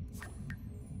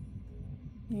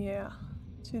 Yeah,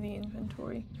 to the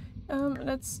inventory.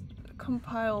 Let's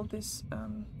compile this,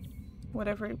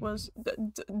 whatever it was.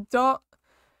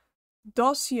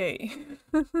 Dossier.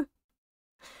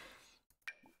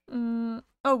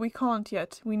 Oh, we can't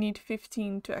yet. We need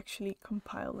 15 to actually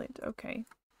compile it. Okay.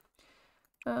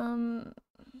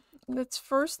 Let's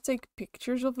first take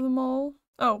pictures of them all.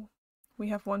 Oh, we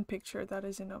have one picture. That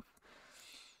is enough.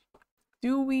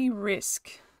 Do we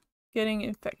risk getting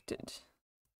infected?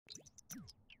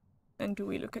 And do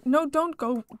we look at... No, don't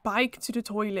go bike to the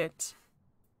toilet.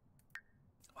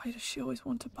 Why does she always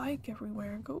want to bike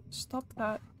everywhere? Go, stop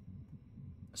that.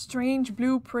 Strange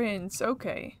blueprints.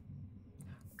 Okay.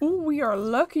 Ooh, we are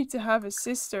lucky to have a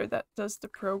sister that does the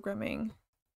programming.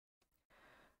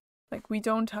 Like, we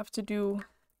don't have to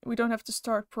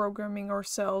start programming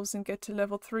ourselves and get to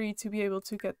level 3 to be able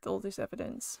to get all this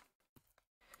evidence.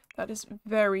 That is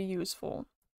very useful.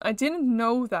 I didn't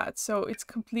know that, so it's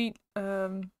complete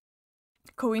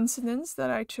coincidence that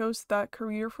I chose that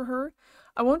career for her.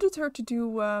 I wanted her to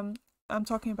do, I'm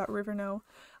talking about River now.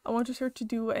 I wanted her to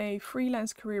do a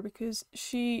freelance career because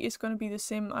she is going to be the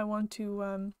sim I want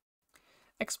to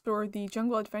explore the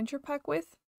Jungle Adventure Pack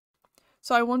with.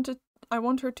 So I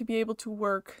want her to be able to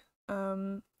work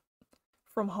from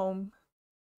home.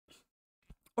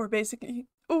 Or basically,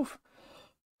 oof.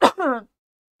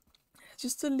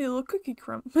 Just a little cookie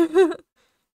crumb.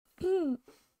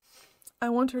 I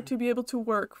want her to be able to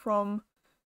work from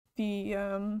the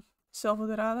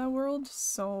Salvadrada world,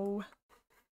 so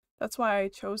that's why I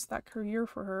chose that career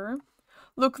for her.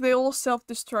 Look, they all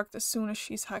self-destruct as soon as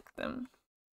she's hacked them.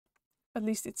 At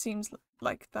least it seems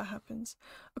like that happens.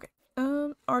 Okay,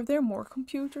 are there more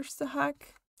computers to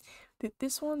hack? Did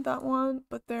this one, that one,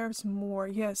 but there's more.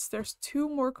 Yes, there's 2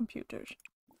 more computers.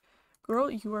 Girl,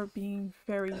 you are being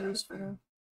very useful.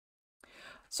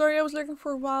 Sorry, I was lurking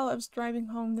for a while. I was driving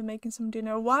home to making some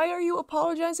dinner. Why are you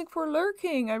apologizing for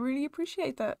lurking? I really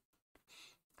appreciate that.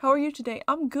 How are you today?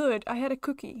 I'm good. I had a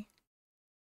cookie.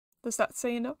 Does that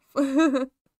say enough?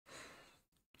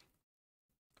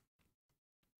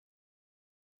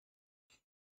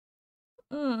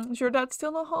 Is your dad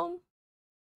still not home?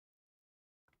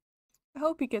 I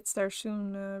hope he gets there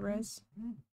soon, Rez.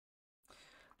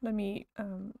 Let me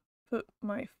put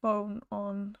my phone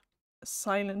on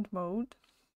silent mode.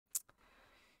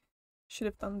 Should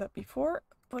have done that before,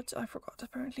 but I forgot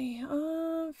apparently.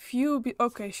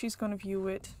 Okay, she's gonna view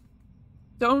it.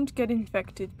 Don't get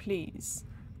infected, please.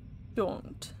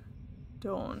 Don't.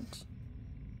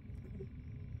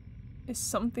 Is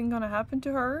something gonna happen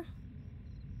to her?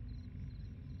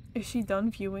 Is she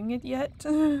done viewing it yet?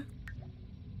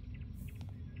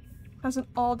 Has an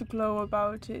odd glow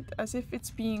about it, as if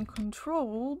it's being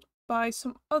controlled by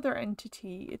some other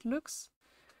entity. It looks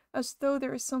as though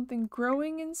there is something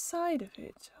growing inside of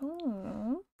it.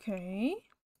 Oh, okay.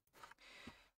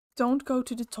 Don't go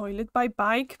to the toilet by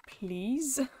bike,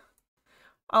 please.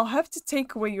 I'll have to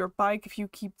take away your bike if you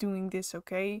keep doing this,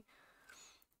 okay?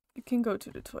 You can go to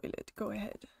the toilet. Go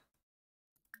ahead.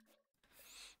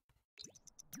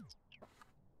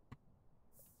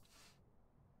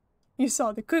 You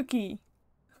saw the cookie.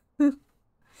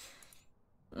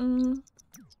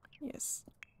 Yes.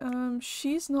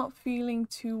 She's not feeling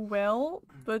too well,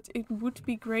 but it would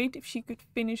be great if she could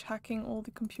finish hacking all the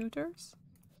computers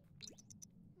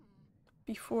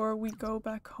before we go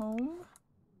back home.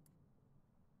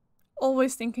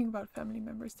 Always thinking about family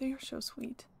members. They are so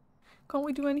sweet. Can't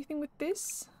we do anything with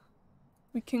this?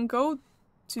 We can go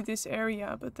to this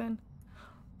area, but then...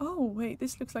 Oh, wait,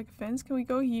 this looks like a fence. Can we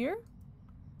go here?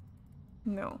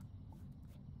 No.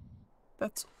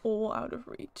 That's all out of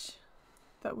reach.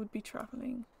 That would be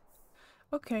traveling.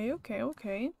 Okay, okay,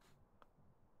 okay.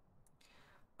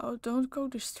 Oh, don't go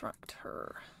distract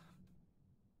her.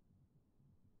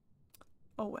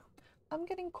 Oh well. I'm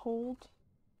getting cold.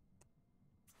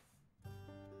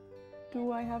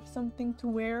 Do I have something to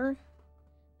wear?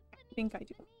 I think I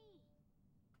do.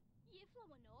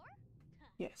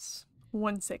 Yes.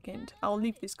 1 second. I'll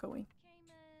leave this going.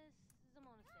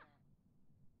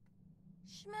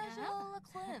 Schmezzel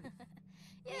Klim.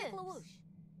 Yes.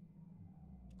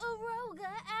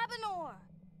 Aroga Abenor.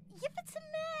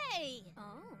 Yippee.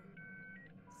 Oh.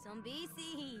 Some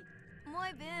BC.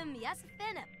 Moi bim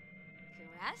Yasafenip.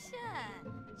 Karasha.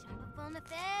 Chumpafona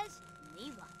Fez.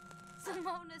 Niva.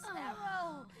 Simona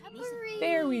Sparrow.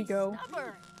 There we go.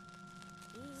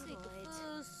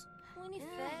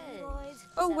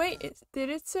 Oh wait, did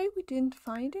it say we didn't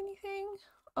find anything?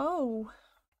 Oh.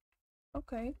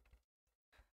 Okay.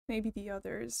 Maybe the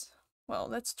others. Well,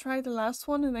 let's try the last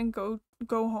one and then go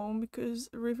home because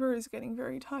River is getting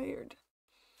very tired.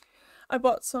 I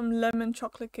bought some lemon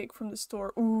chocolate cake from the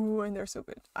store. Ooh, and they're so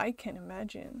good. I can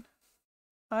imagine.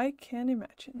 I can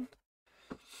imagine.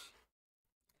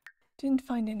 Didn't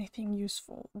find anything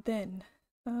useful. Then,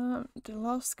 the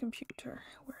last computer.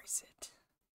 Where is it?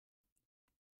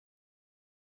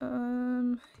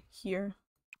 Here.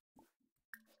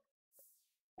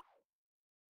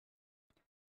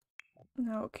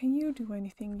 Now, can you do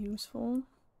anything useful?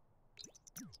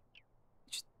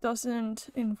 Which doesn't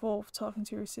involve talking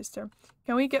to your sister.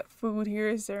 Can we get food here?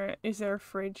 Is there a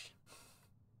fridge?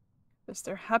 Does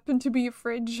there happen to be a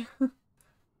fridge?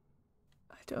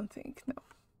 I don't think, no.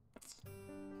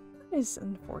 That is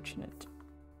unfortunate.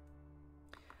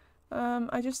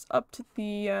 I just upped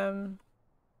the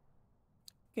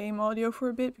game audio for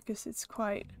a bit because it's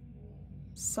quite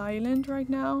silent right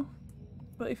now.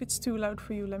 But if it's too loud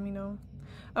for you, let me know.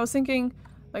 I was thinking,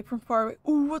 like from far away,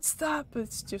 ooh, what's that? But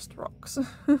it's just rocks.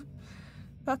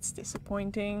 That's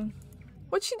disappointing.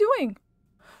 What's she doing?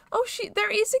 Oh, there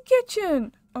is a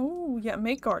kitchen! Oh, yeah,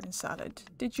 make garden salad.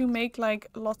 Did you make, like,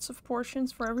 lots of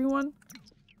portions for everyone?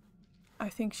 I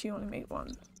think she only made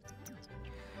one.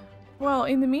 Well,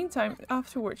 in the meantime,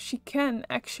 afterwards, she can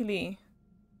actually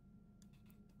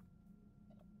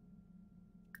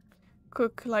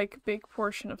cook, like, a big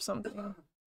portion of something.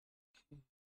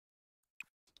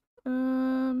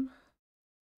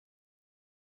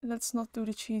 Let's not do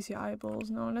the cheesy eyeballs.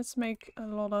 No, let's make a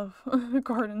lot of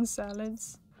garden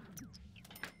salads.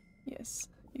 Yes,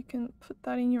 you can put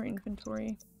that in your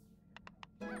inventory.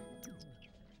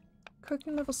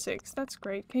 Cooking level 6, that's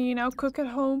great. Can you now cook at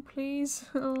home, please?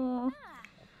 Oh,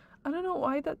 I don't know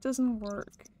why that doesn't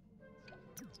work.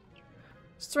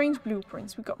 Strange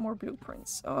blueprints. We got more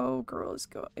blueprints. Oh, girl is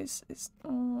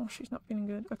oh, she's not feeling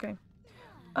good. Okay.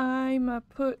 I'm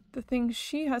put the things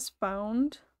she has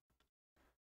found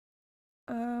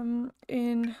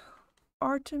in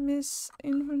Artemis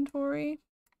inventory.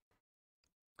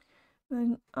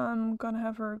 Then I'm gonna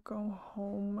have her go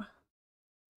home.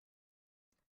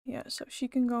 Yeah, so she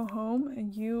can go home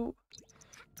and you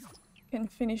can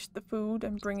finish the food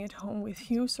and bring it home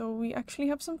with you. So we actually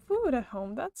have some food at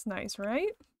home. That's nice,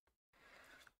 right?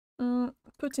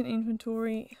 Put in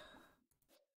inventory.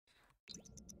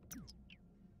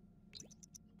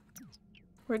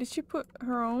 Where did she put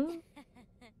her own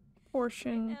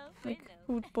portion, like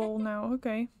food bowl now?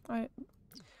 Okay,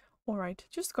 alright,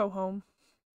 just go home.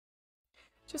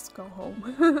 Just go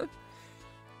home.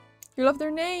 You love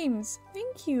their names!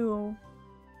 Thank you!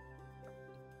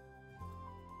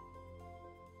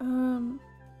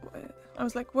 I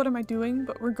was like, what am I doing?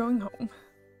 But we're going home.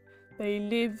 They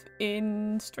live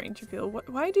in Strangerville.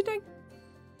 Why did I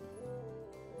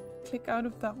click out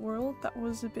of that world? That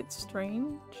was a bit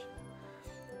strange.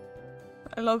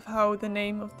 I love how the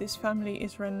name of this family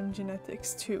is random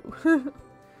genetics too.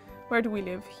 Where do we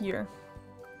live? Here.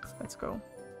 Let's go.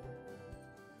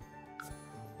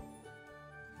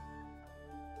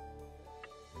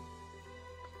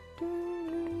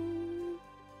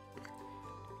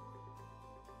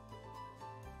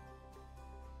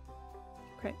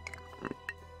 Okay.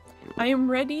 I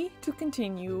am ready to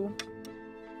continue.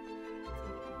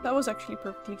 That was actually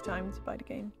perfectly timed by the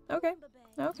game. Okay.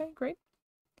 Okay, great.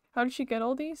 How did she get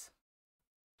all these?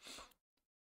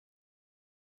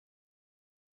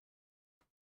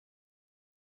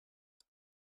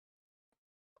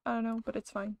 I don't know, but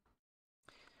it's fine.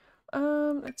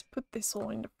 Let's put this all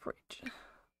in the fridge.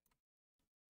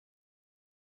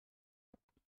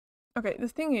 Okay, the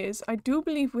thing is, I do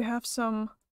believe we have some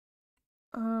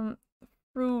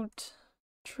fruit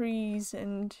trees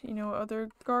and, you know, other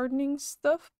gardening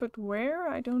stuff, but where?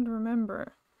 I don't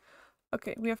remember.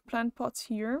 Okay, we have plant pots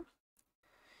here.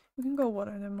 We can go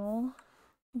water them all.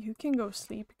 You can go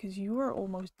sleep because you are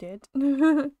almost dead.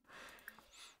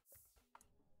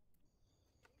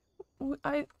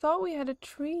 I thought we had a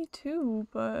tree too,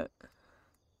 but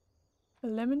a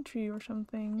lemon tree or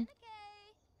something.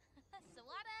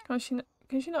 Can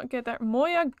she not get that?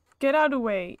 Moya, get out of the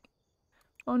way.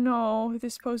 Oh no,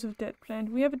 dispose of dead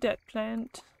plant. We have a dead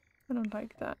plant. I don't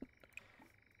like that.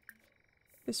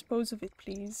 Dispose of it,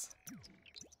 please.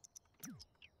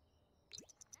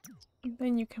 And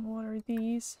then you can water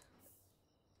these.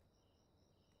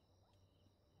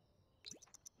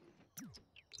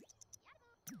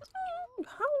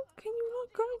 How can you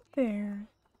not go there?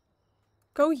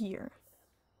 Go here.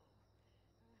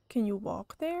 Can you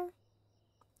walk there?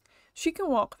 She can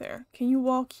walk there. Can you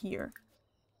walk here?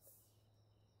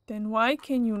 Then why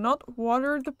can you not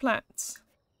water the plants?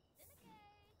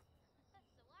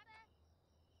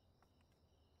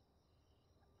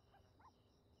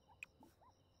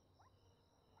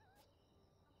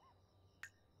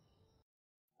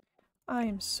 I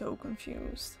am so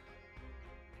confused.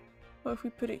 What if we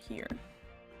put it here?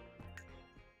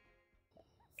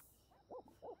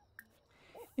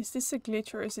 Is this a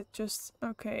glitch or is it just...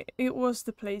 Okay, it was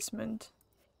the placement.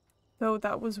 Though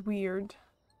that was weird.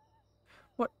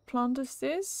 What plant is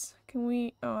this? Can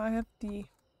we... Oh, I have the...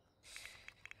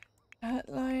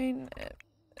 line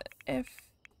F...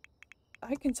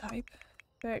 I can type.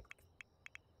 Back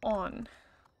on.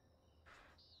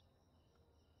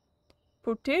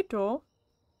 Potato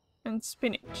and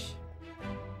spinach.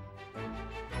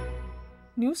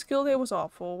 New skill day was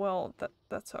awful. Well,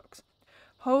 that sucks.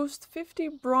 Host 50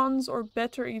 bronze or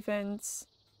better events.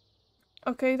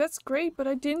 Okay, that's great, but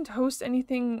I didn't host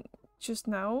anything just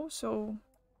now, so...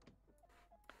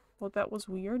 Well, that was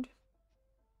weird.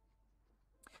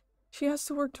 She has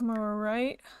to work tomorrow,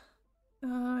 right?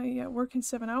 Yeah, work in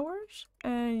 7 hours.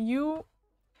 And you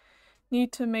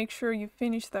need to make sure you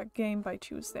finish that game by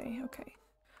Tuesday. Okay.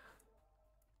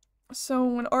 So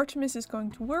when Artemis is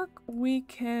going to work, we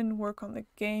can work on the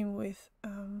game with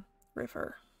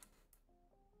River.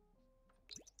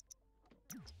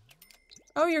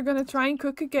 Oh, you're gonna try and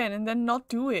cook again and then not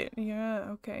do it. Yeah,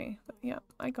 okay. Yeah,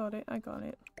 I got it. I got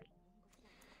it.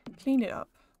 Clean it up.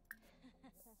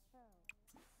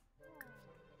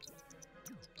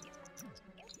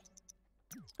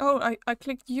 Oh, I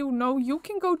clicked you. No, you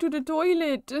can go to the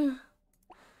toilet.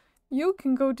 You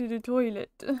can go to the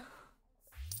toilet.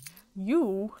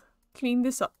 You clean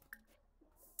this up.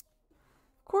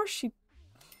 Of course she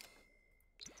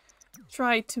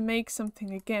tried to make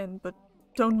something again, but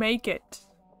don't make it.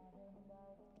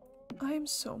 I am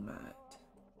so mad.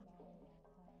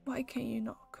 Why can you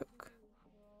not cook?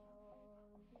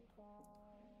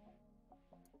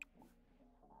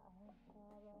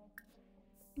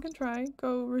 You can try.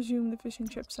 Go resume the fish and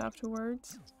chips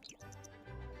afterwards.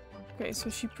 Okay, so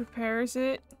she prepares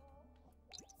it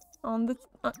on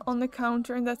the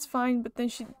counter and that's fine, but then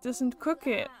she doesn't cook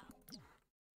it.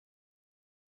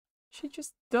 She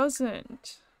just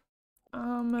doesn't.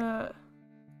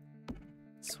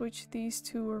 Switch these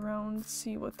two around,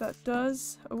 see what that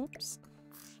does. Oops.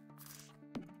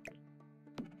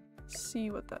 See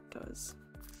what that does.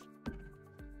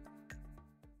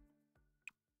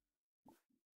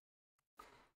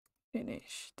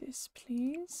 Finish this,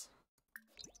 please.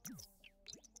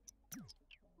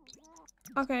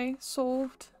 Okay,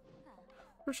 solved.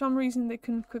 For some reason they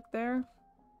couldn't cook there.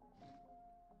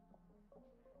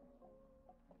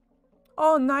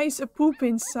 Oh, nice, a poop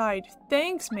inside.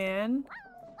 Thanks, man.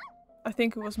 I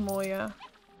think it was Moya.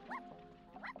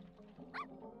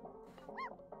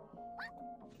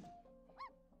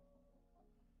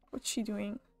 What's she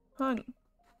doing? Hun.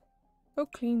 Go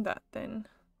clean that then.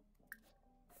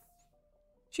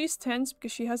 She's tense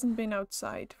because she hasn't been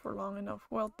outside for long enough.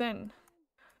 Well then,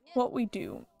 what we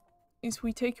do is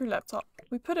we take your laptop,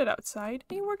 we put it outside,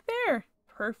 and you work there.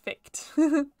 Perfect.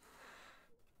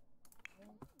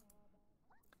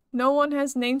 No one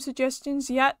has name suggestions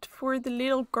yet for the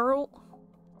little girl?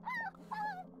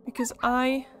 Because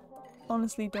I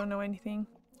honestly don't know anything.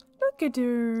 Look at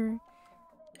her.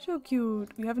 So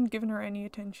cute. We haven't given her any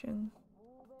attention.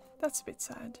 That's a bit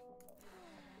sad.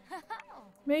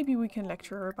 Maybe we can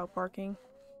lecture her about barking.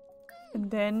 And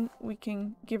then we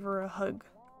can give her a hug.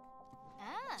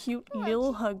 Cute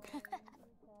little hug.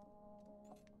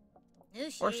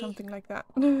 Or something like that.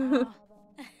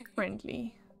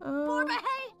 Friendly.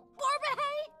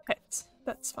 Pet.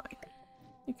 That's fine.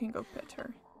 You can go pet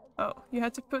her. Oh, you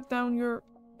had to put down your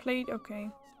plate? Okay.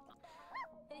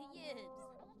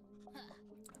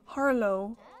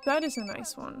 Harlow. That is a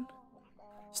nice one.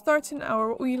 Starts in an hour.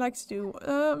 What would you like to do?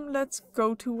 Let's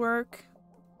go to work.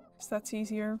 'Cause that's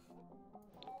easier.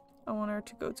 I want her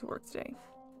to go to work today.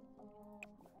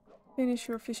 Finish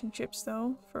your fish and chips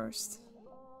though, first.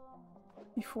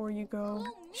 Before you go.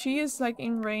 She is like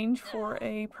in range for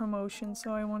a promotion,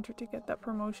 so I want her to get that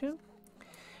promotion.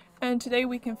 And today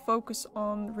we can focus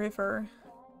on River.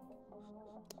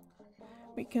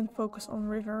 We can focus on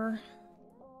River.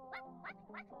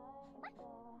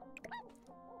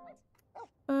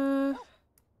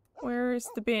 Where is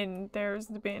the bin? There's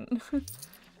the bin.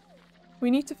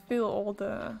 We need to fill all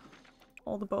the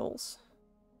bowls.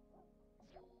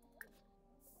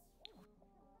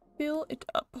 Fill it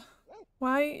up.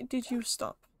 Why did you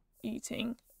stop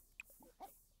eating?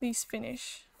 Please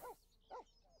finish.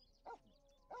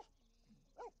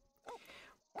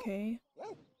 Okay.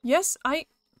 Yes, I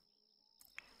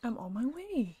am on my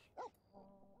way.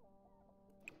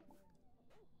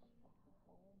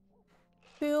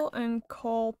 Fill and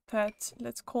call pet.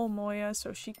 Let's call Moya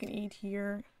so she can eat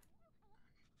here.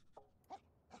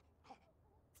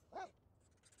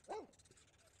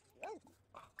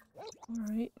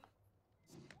 Alright.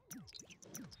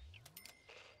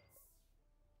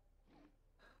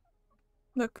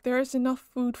 Look, there's enough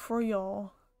food for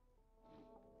y'all.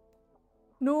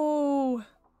 No!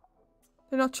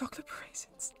 They're not chocolate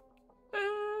raisins.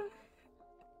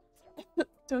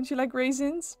 Don't you like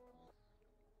raisins?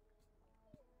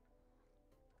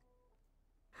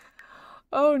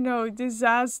 Oh no,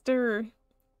 disaster.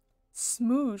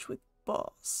 Smooch with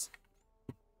balls.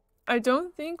 I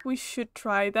don't think we should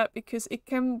try that because it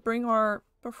can bring our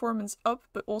performance up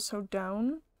but also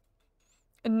down.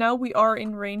 And now we are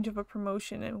in range of a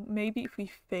promotion, and maybe if we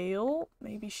fail,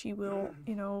 maybe she will,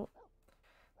 you know,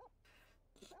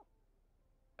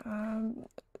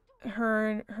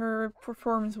 her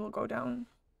performance will go down.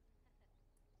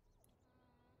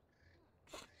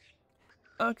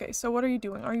 Okay, so what are you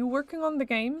doing? Are you working on the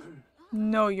game?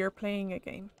 No, you're playing a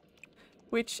game.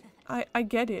 Which, I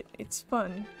get it, it's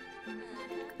fun.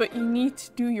 But you need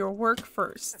to do your work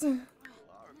first.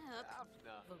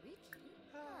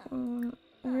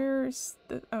 Where's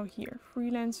the... oh, here.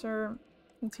 Freelancer.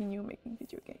 Continue making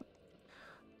video game.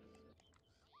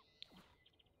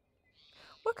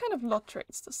 What kind of lot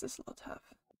traits does this lot have?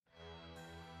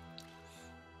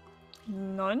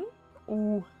 None?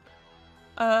 Ooh.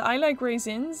 I like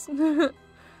raisins.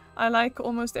 I like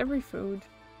almost every food.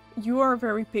 You are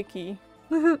very picky.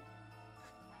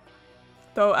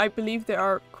 Though I believe there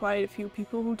are quite a few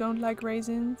people who don't like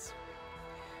raisins.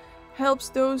 Helps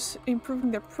those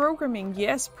improving their programming.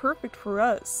 Yes, perfect for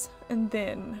us. And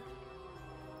then...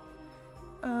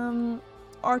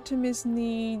 Artemis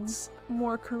needs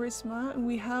more charisma, and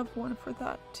we have one for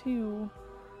that too.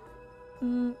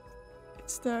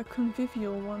 It's the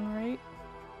convivial one, right?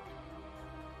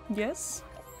 Yes?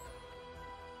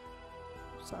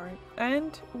 Sorry.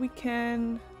 And we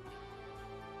can...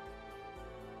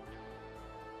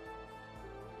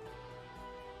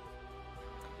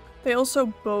 they also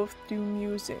both do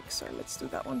music, so let's do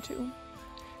that one too.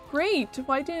 Great!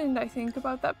 Why didn't I think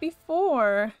about that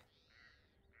before?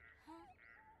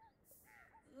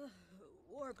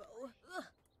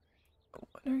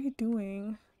 What are you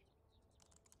doing?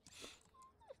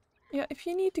 Yeah, if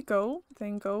you need to go,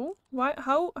 then go. Why?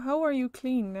 How are you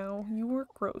clean now? You were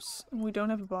gross, and we don't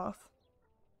have a bath.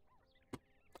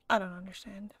 I don't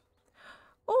understand.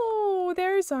 Oh,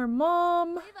 there's our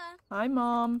mom. Hi,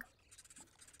 Mom.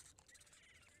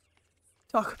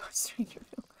 Talk about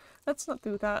Strangerville. Let's not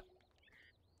do that.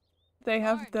 They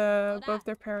have the... both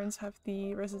their parents have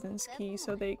the residence key,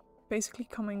 so they basically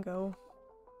come and go.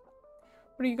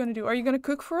 What are you gonna do? Are you gonna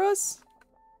cook for us?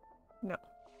 No.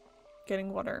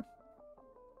 Getting water.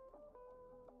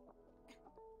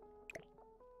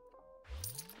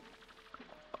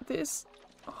 This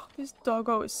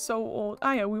doggo is so old.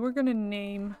 Ah yeah, we were gonna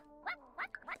name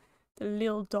the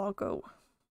little doggo.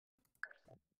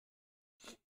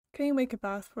 Can you make a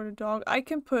bath for the dog? I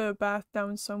can put a bath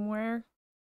down somewhere.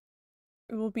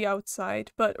 It will be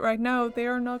outside, but right now they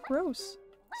are not gross.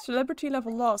 Celebrity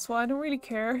level loss. Well, I don't really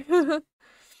care. But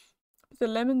the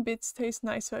lemon bits taste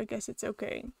nice, so I guess it's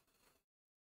okay.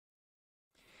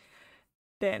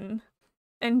 Then,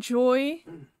 enjoy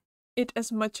it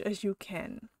as much as you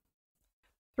can.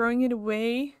 Throwing it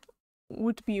away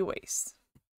would be a waste.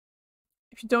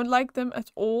 If you don't like them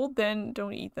at all, then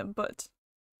don't eat them, but...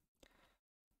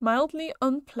 mildly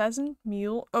unpleasant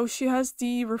meal. Oh, she has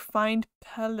the refined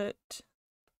palate.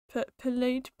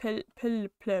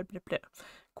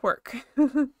 Quirk.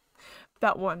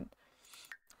 That one.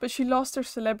 But she lost her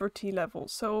celebrity level,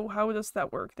 so how does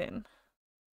that work then?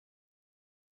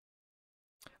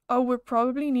 Oh, we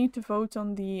probably need to vote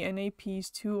on the NAPs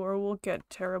too, or we'll get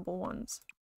terrible ones.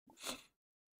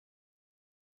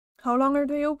 How long are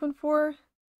they open for?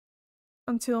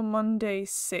 Until Monday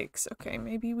 6. Okay,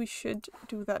 maybe we should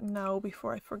do that now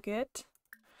before I forget.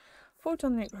 Vote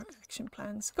on the action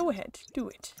plans. Go ahead, do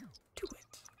it. Do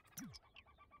it.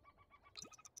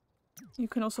 You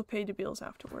can also pay the bills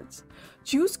afterwards.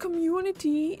 Choose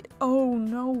community! Oh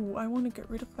no, I want to get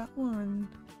rid of that one.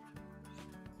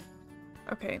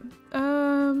 Okay,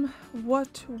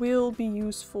 what will be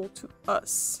useful to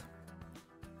us?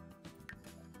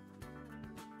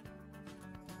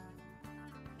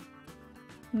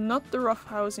 Not the rough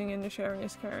housing and the sharing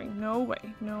is caring. No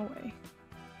way, no way.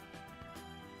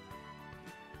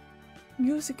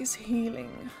 Music is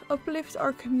healing. Uplift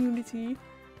our community.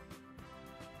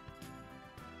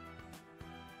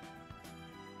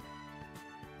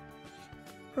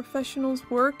 Professionals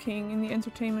working in the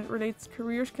entertainment-related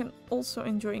careers can also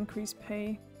enjoy increased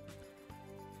pay.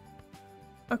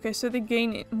 Okay, so they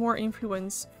gain more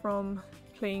influence from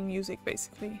playing music,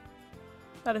 basically.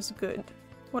 That is good.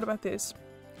 What about this?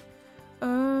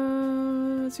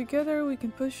 Together we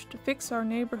can push to fix our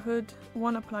neighborhood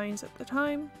one appliance at a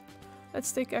time.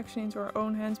 Let's take action into our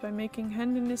own hands by making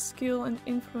handiness, skill and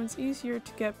influence easier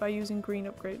to get by using green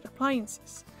upgraded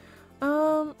appliances.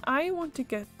 I want to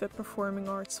get the performing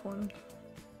arts one.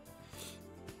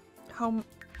 How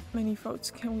many votes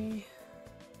can we...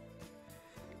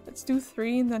 Let's do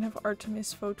 3 and then have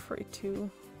Artemis vote for it too.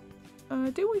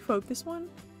 Did we vote this one?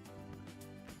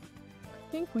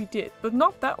 I think we did, but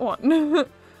not that one.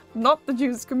 Not the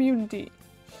Juice community.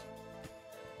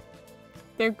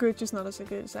 They're good, just not as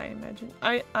good as I imagine.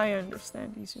 I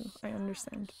understand, Isu. I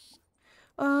understand.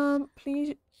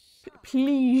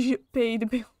 Please pay the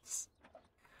bills.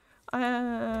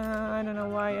 I don't know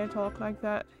why I talk like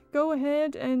that. Go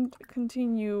ahead and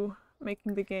continue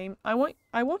making the game. I want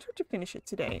her to finish it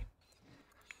today.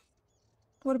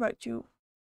 What about you?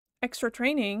 Extra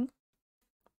training?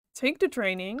 Take the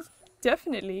training.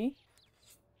 Definitely.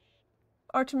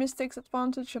 Artemis takes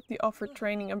advantage of the offered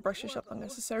training and brushes up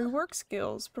unnecessary work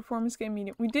skills. Performance gain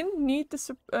medium. We didn't need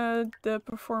the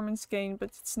performance gain, but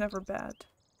it's never bad.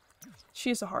 She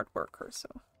is a hard worker, so.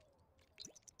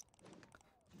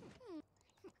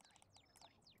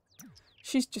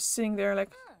 She's just sitting there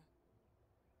like,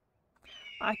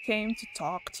 I came to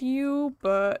talk to you,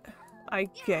 but I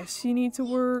guess you need to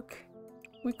work.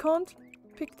 We can't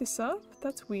pick this up?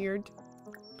 That's weird.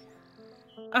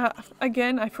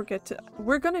 Again, I forget to...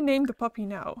 We're gonna name the puppy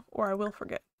now, or I will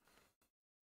forget.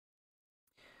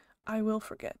 I will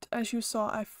forget. As you saw,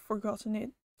 I've forgotten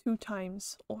it 2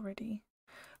 times already.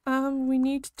 We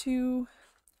need to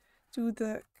do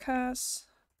the CAS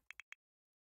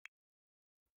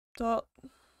dot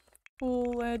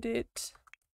full edit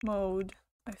mode.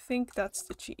 I think that's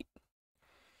the cheat.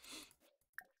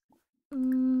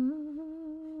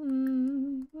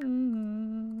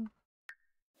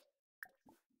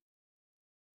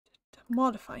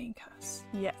 Modifying CAS.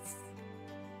 Yes.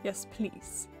 Yes,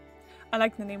 please. I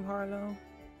like the name Harlow.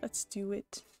 Let's do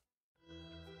it.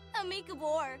 Amika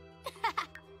Boar.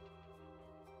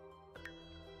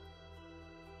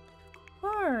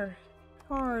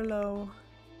 Harlow.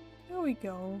 There we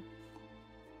go.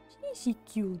 Is he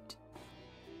cute?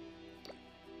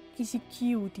 Is he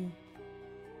cutie?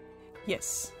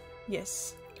 Yes.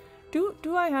 Yes.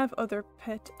 Do I have other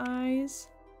pet eyes?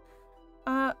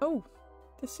 Oh.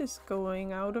 This is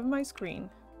going out of my screen.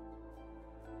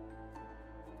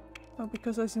 Oh,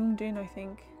 because I zoomed in, I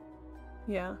think.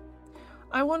 Yeah.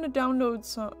 I want to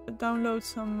download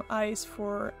some eyes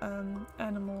for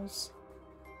animals.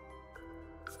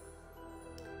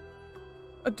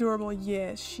 Adorable,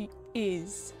 yes, she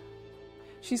is.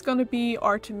 She's gonna be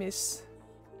Artemis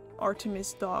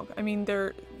dog. I mean,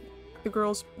 the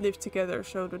girls live together,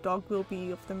 so the dog will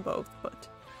be of them both, but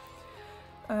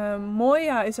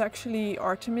Moya is actually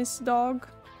Artemis' dog,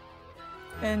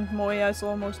 and Moya is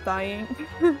almost dying.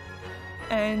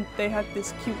 And they had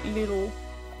this cute little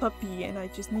puppy, and I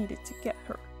just needed to get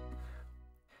her.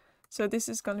 So this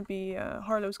is gonna be,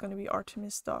 Harlow's gonna be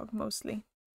Artemis' dog, mostly.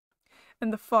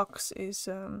 And the fox is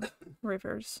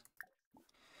Rivers.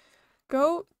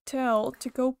 Go tell to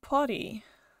go potty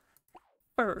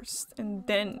first, and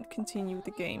then continue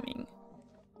the gaming.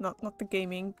 Not the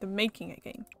gaming, the making a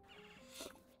game.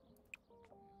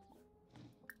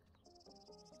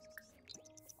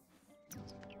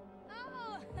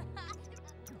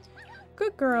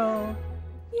 Good girl.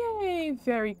 Yay,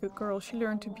 very good girl. She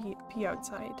learned to pee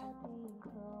outside.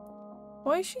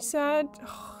 Why is she sad?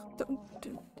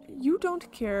 You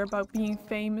don't care about being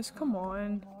famous, come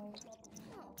on.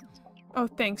 Oh,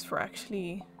 thanks for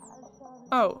actually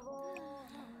Oh.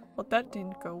 Well, that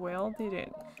didn't go well, did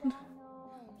it?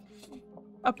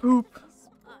 A poop.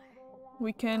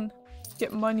 We can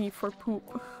get money for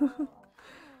poop.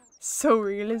 So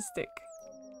realistic.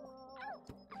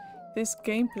 This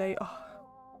gameplay, oh,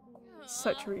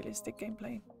 such realistic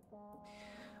gameplay.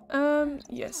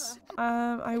 Yes.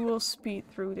 I will speed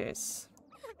through this.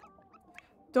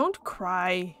 Don't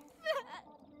cry.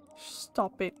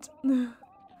 Stop it.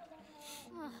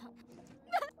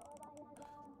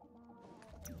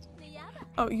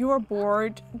 Oh, you are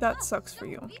bored? That sucks for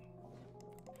you.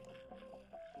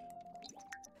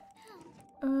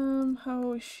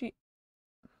 How is she?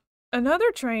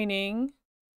 Another training?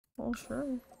 Well,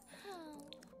 sure.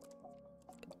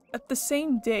 At the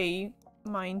same day,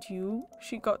 mind you,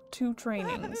 she got 2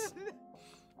 trainings.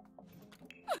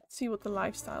 Let's see what the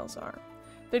lifestyles are.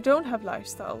 They don't have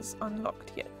lifestyles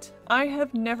unlocked yet. I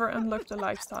have never unlocked a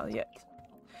lifestyle yet.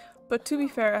 But to be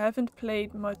fair, I haven't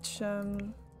played much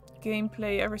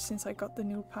gameplay ever since I got the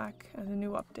new pack and the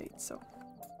new update, so.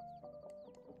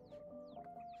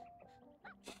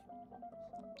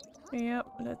 Yep,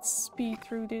 let's speed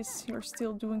through this. You're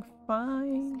still doing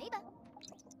fine.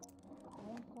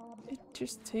 It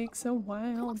just takes a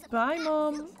while. Bye,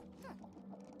 Mom!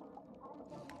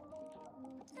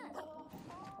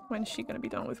 When's she gonna be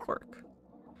done with work?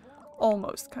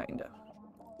 Almost, kinda.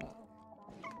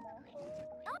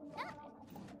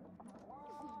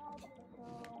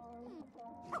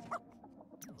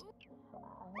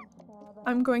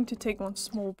 I'm going to take one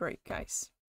small break, guys.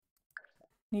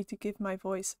 Need to give my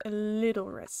voice a little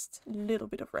rest. A little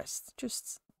bit of rest.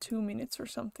 Just 2 minutes or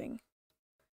something.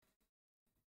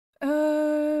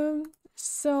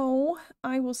 So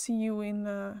I will see you in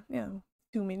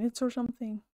 2 minutes or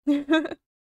something.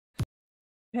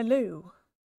 Hello.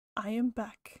 I am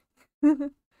back.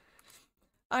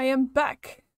 I am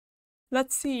back.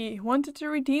 Let's see. Wanted to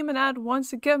redeem an ad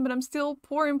once again, but I'm still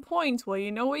poor in points. Well,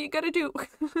 you know what you gotta do.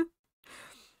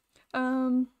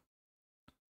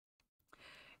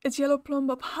 It's Yellow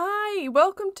Plumbob. Hi!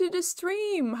 Welcome to the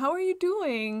stream! How are you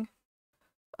doing?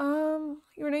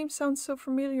 Your name sounds so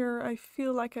familiar. I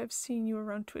feel like I've seen you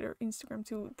around Twitter, Instagram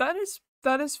too. That is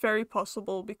very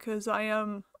possible because I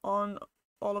am on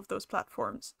all of those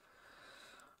platforms.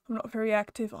 I'm not very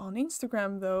active on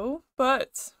Instagram though,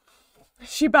 but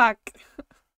she back.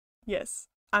 Yes,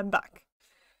 I'm back.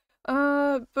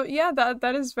 But yeah,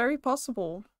 that is very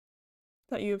possible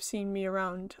that you have seen me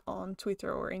around on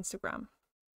Twitter or Instagram.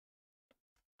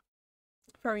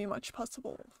 Very much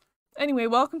possible. Anyway,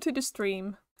 welcome to the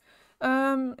stream.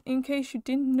 In case you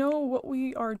didn't know what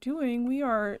we are doing, we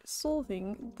are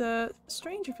solving the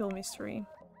Strangerville mystery.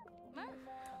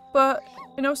 But,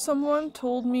 you know, someone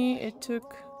told me it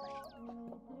took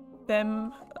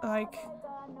them like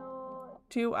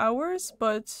 2 hours,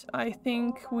 but I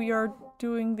think we are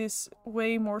doing this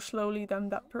way more slowly than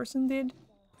that person did.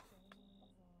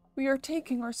 We are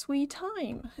taking our sweet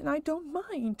time, and I don't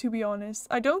mind, to be honest.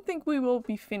 I don't think we will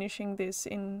be finishing this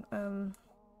in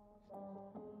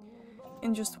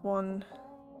just one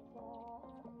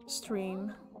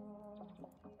stream.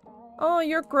 Oh,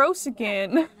 you're gross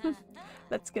again.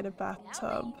 Let's get a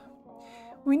bathtub.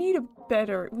 We need a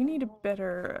better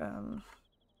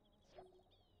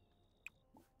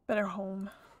better home.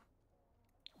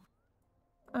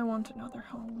 I want another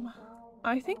home.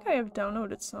 I think I have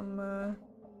downloaded some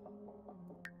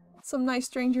nice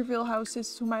Strangerville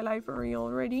houses to my library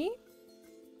already.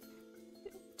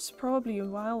 It's probably a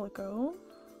while ago.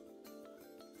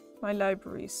 My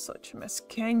library is such a mess.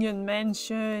 Canyon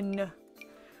Mansion.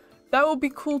 That would be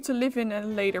cool to live in at a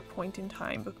later point in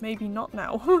time, but maybe not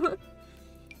now.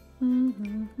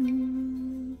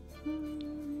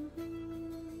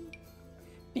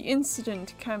 The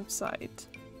incident campsite.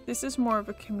 This is more of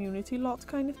a community lot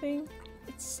kind of thing,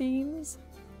 it seems.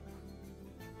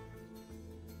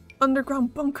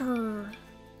 Underground bunker!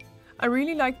 I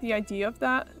really like the idea of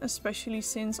that, especially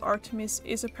since Artemis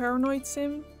is a paranoid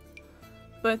sim.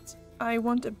 But I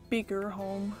want a bigger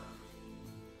home,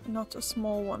 not a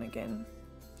small one again.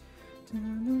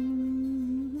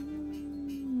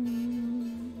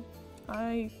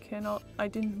 I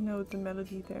didn't know the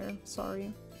melody there,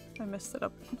 sorry. I messed it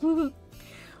up.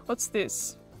 What's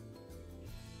this?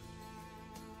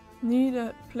 Need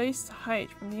a place to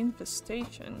hide from the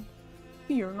infestation.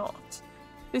 Fear not.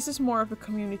 This is more of a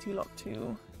community lot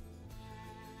too.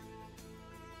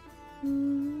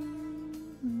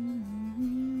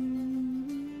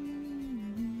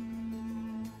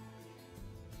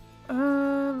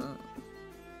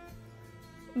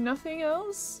 Nothing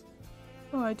else?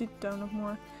 Oh, I did download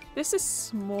more. This is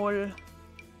small.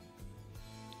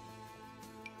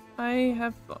 I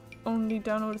have only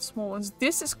downloaded small ones.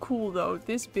 This is cool though.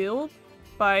 This build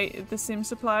by the Sim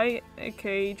Supply,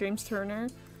 aka James Turner.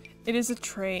 It is a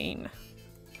train.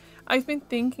 I've been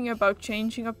thinking about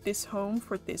changing up this home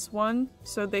for this one,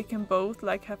 so they can both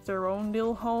like have their own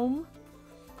little home.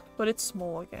 But it's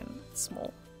small again. It's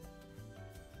small.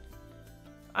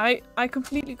 I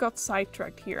completely got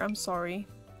sidetracked here. I'm sorry.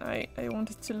 I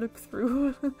wanted to look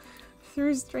through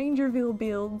through Strangerville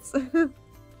builds.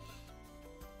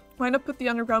 Why not put the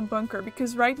underground bunker?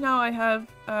 Because right now I have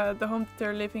the home that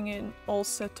they're living in all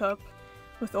set up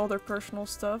with all their personal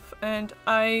stuff, and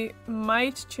I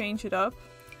might change it up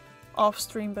off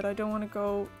stream, but I don't want to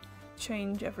go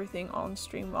change everything on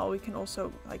stream while we can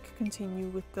also like continue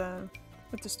with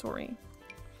the story.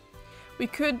 We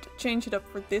could change it up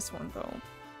for this one though.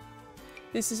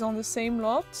 This is on the same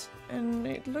lot and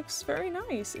it looks very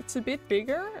nice. It's a bit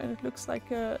bigger and it looks like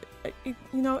you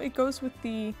know, it goes with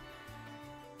the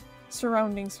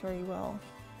surroundings very well.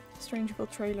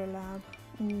 Strangerville Trailer Lab.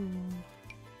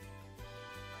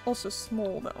 Also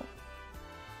small though.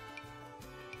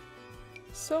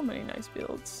 So many nice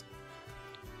builds.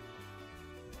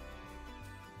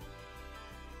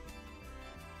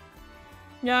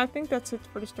 Yeah, I think that's it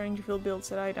for the Strangerville builds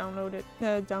that I downloaded,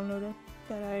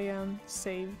 that I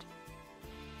saved.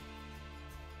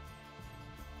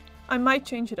 I might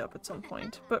change it up at some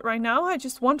point, but right now I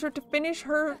just want her to finish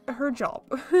her job.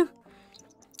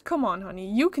 Come on,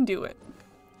 honey, you can do it.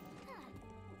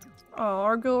 Oh,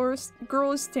 our girl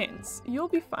is tense. You'll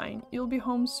be fine. You'll be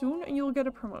home soon and you'll get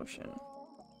a promotion.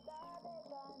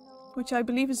 Which I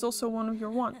believe is also one of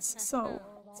your wants, so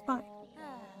it's fine.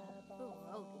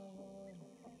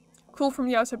 Cool from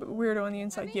the outside, but weirdo on the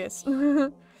inside, yes.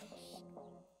 Good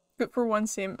for one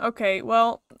sim. Okay,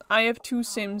 well, I have 2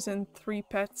 sims and 3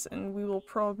 pets, and we will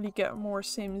probably get more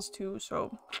sims too,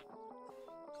 so...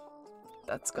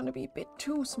 That's gonna be a bit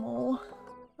too small,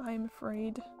 I'm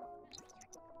afraid.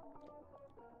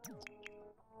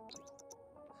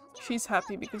 She's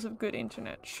happy because of good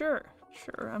internet. Sure,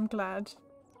 I'm glad.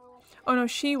 Oh no,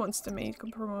 she wants to make a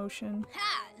promotion.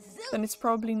 Then it's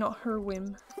probably not her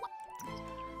whim.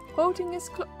 Voting is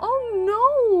oh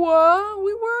no!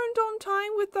 We weren't on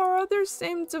time with our other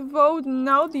sim to vote, and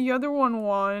now the other one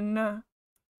won.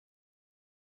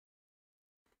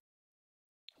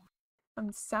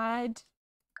 I'm sad.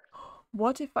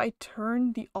 What if I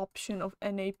turn the option of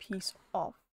NAPs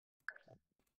off?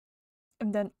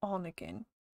 And then on again?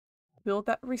 Will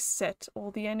that reset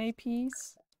all the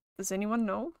NAPs? Does anyone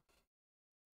know?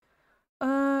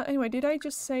 Anyway, did I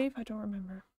just save? I don't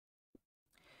remember.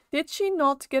 Did she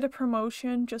not get a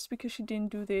promotion just because she didn't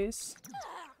do this?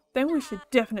 Then we should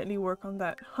definitely work on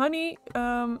that. Honey,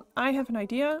 I have an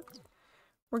idea.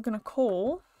 We're gonna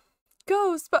call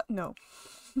Ghost, but no.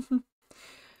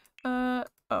 Oh.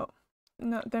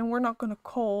 No, then we're not gonna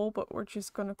call, but we're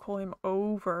just gonna call him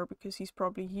over because he's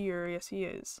probably here. Yes, he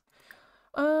is.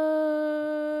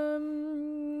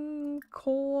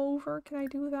 Call over. Can I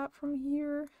do that from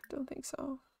here? Don't think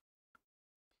so.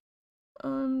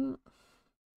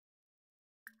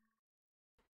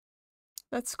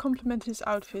 Let's compliment his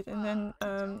outfit and then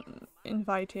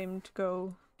invite him to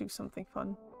go do something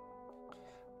fun.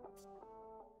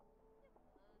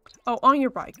 Oh, on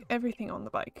your bike. Everything on the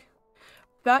bike.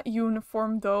 That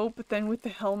uniform though, but then with the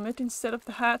helmet instead of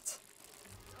the hat.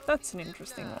 That's an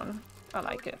interesting one. I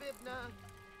like it.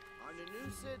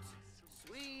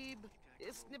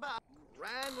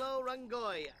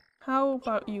 How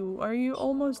about you? Are you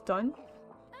almost done?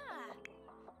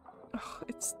 Ugh,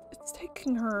 it's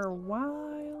taking her a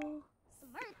while.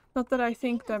 Not that I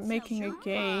think that making a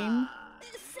game...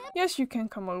 Yes, you can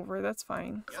come over, that's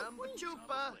fine.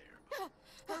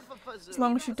 As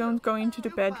long as you don't go into the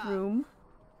bedroom.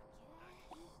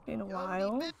 In a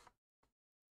while.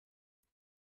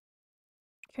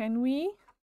 Can we?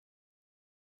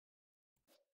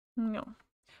 No.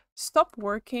 Stop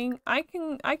working. I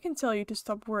can tell you to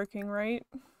stop working, right?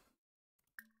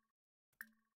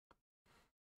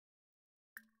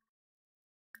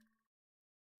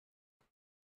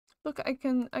 Look, I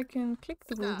can click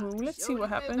the woohoo. Let's see what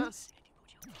happens.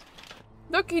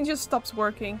 Look, he just stops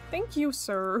working. Thank you,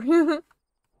 sir.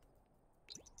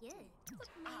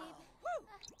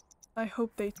 I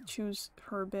hope they choose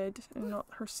her bed and not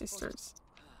her sister's.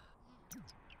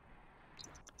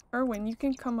 Erwin, you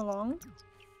can come along.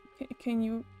 Can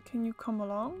you come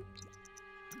along?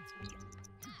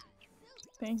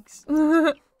 Thanks.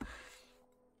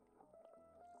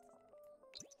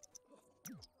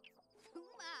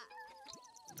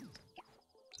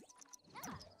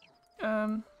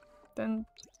 Then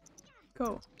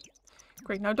go.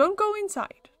 Great, now don't go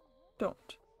inside.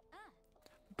 Don't.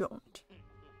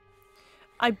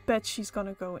 I bet she's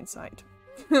gonna go inside.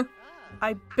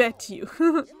 I bet you.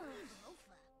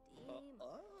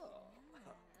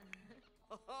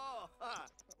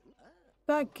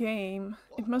 That game.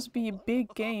 It must be a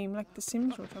big game, like The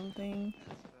Sims or something.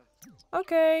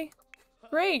 Okay.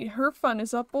 Great, her fun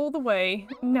is up all the way.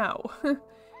 Now,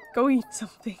 go eat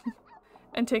something.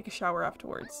 And take a shower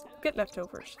afterwards. Get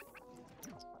leftovers.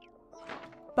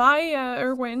 Bye,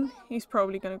 Erwin. He's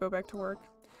probably gonna go back to work.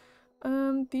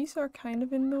 These are kind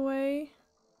of in the way.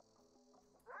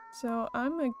 So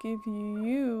I'm gonna give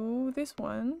you this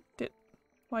one.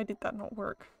 Why did that not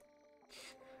work?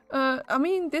 I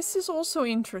mean, this is also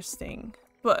interesting,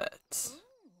 but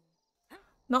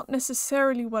not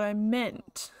necessarily what I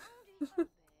meant.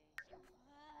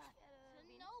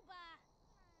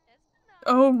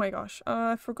 Oh my gosh,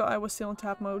 I forgot I was still in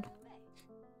tab mode.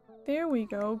 There we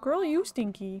go. Girl, you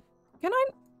stinky. Can I...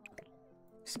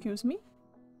 Excuse me?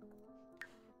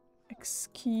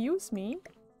 Excuse me?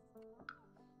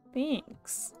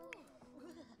 Thanks.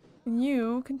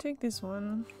 You can take this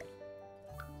one.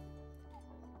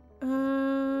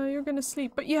 You're gonna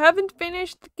sleep. But you haven't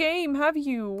finished the game, have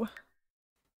you?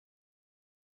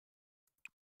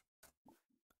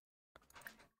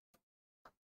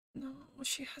 No,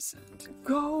 she hasn't.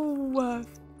 Go!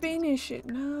 Finish it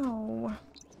now.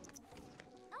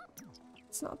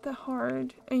 It's not that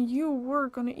hard. And you were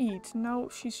gonna eat. Now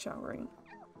she's showering.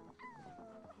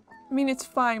 I mean, it's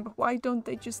fine, but why don't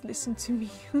they just listen to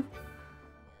me?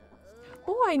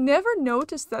 Oh, I never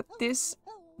noticed that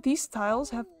these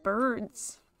tiles have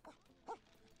birds.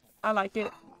 I like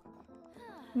it.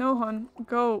 No, hon.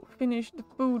 Go finish the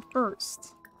food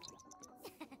first.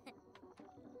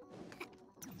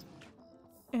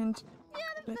 And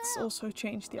let's also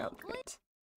change the outfit.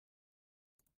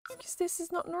 Because this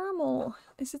is not normal.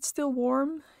 Is it still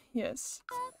warm? Yes.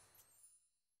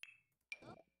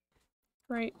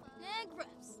 Right.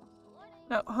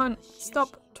 Now, hon,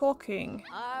 stop talking.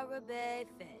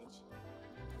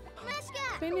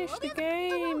 Finish the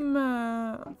game!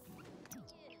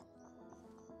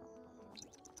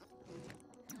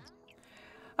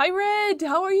 Hi, Red!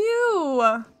 How are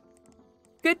you?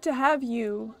 Good to have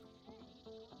you.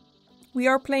 We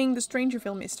are playing the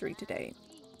Strangerville mystery today.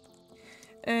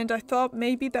 And I thought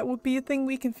maybe that would be a thing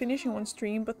we can finish in one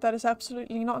stream, but that is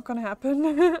absolutely not gonna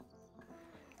happen.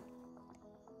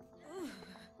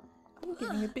 I'm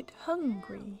getting a bit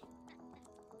hungry.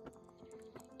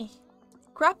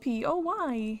 Crappy? Oh,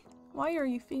 why? Why are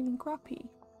you feeling crappy?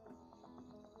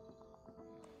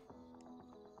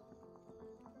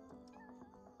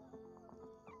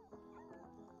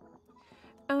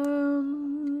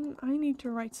 I need to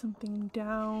write something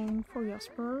down for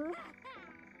Jasper.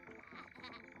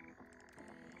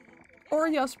 Or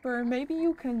Jasper, maybe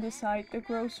you can decide the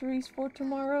groceries for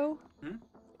tomorrow. Hmm?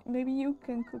 Maybe you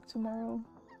can cook tomorrow.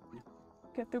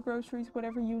 Get the groceries,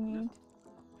 whatever you need.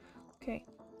 Okay.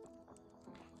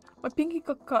 My pinky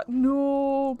got cut.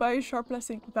 No, by a sharp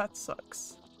plastic. That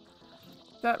sucks.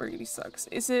 That really sucks.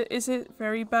 Is it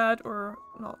very bad or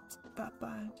not that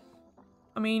bad?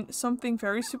 I mean, something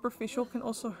very superficial can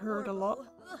also hurt a lot.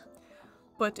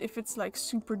 But if it's like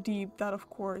super deep, that of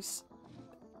course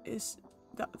is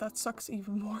that sucks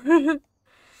even more.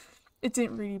 It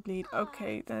didn't really bleed.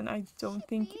 Okay, then I don't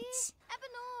think it's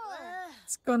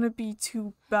gonna be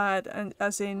too bad, and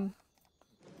as in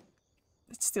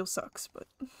it still sucks, but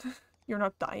you're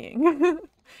not dying.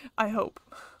 I hope.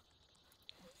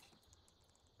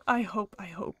 I hope.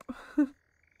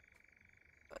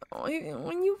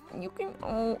 When you can...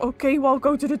 Oh, okay, well,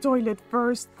 go to the toilet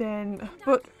first then.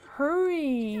 But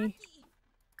hurry.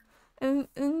 And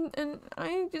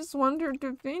I just want her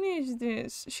to finish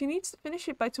this. She needs to finish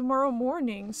it by tomorrow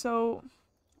morning, so...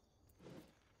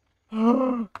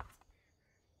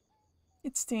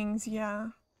 It stings, yeah.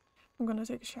 I'm gonna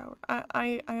take a shower.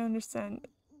 I understand.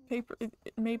 Paper...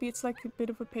 maybe it's like a bit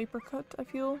of a paper cut, I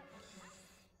feel.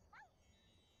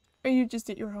 Or you just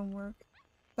did your homework.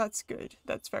 That's good.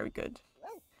 That's very good.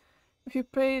 If you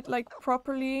play it like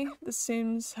properly, the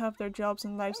Sims have their jobs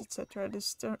and lives, etc. The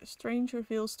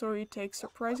Strangerville story takes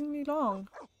surprisingly long.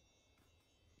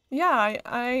 Yeah,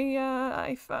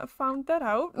 I found that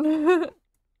out.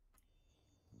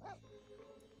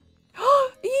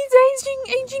 He's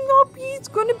aging up. He's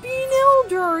gonna be an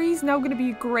elder. He's now gonna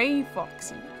be a grey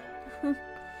foxy.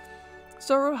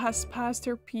 Sorrow has passed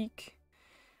her peak,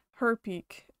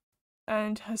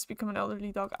 and has become an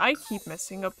elderly dog. I keep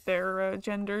messing up their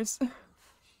genders.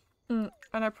 And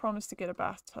I promise to get a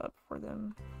bathtub for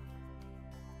them.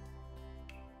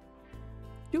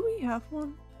 Do we have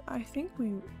one? I think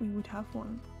we would have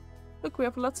one. Look, we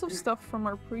have lots of stuff from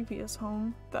our previous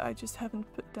home that I just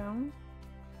haven't put down.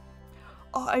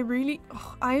 Oh,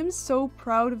 I am so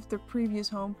proud of the previous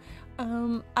home.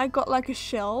 I got like a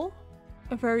shell,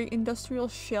 a very industrial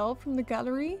shell from the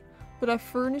gallery, but I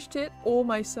furnished it all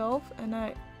myself, and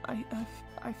I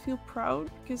feel proud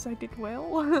because I did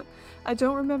well. I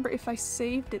don't remember if I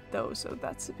saved it though, so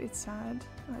that's a bit sad.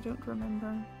 I don't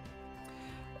remember.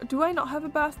 Do I not have a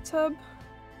bathtub?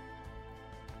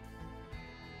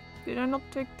 Did I not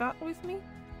take that with me?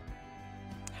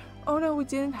 Oh no, we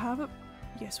didn't have a...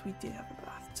 Yes, we did have a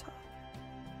bathtub.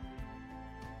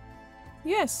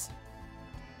 Yes!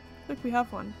 Look, we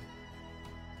have one.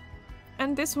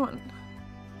 And this one.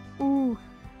 Ooh.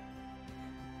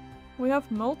 We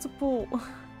have multiple.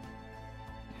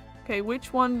 Okay,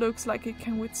 which one looks like it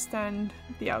can withstand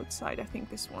the outside? I think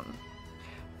this one.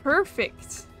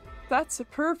 Perfect! That's a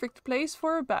perfect place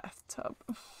for a bathtub.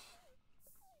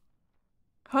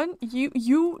 Hun, you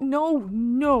you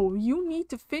need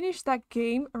to finish that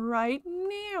game right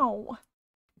now.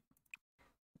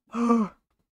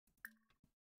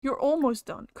 You're almost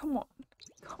done. Come on.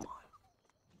 Come on.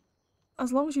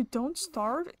 As long as you don't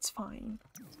starve, it's fine.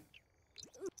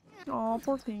 Aw,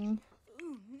 poor thing.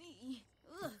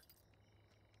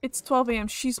 It's 12 AM.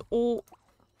 She's all...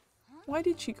 Why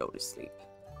did she go to sleep?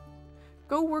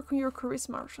 Go work on your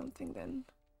charisma or something then.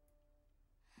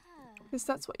 Because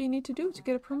that's what you need to do to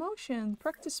get a promotion.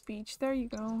 Practice speech. There you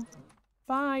go.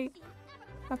 Bye.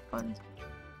 Have fun.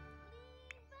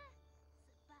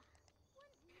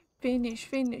 Finish,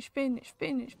 finish, finish,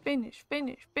 finish, finish,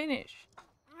 finish, finish.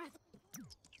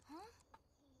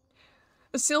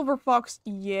 A silver fox.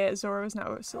 Yeah, Zora is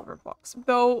now a silver fox.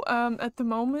 Though, at the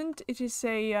moment, it is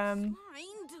a,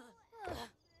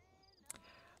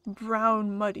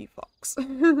 brown muddy fox.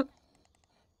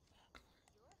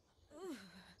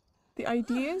 The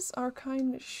ideas are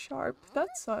kind of sharp.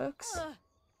 That sucks.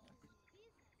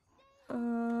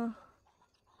 It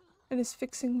is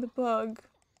fixing the bug.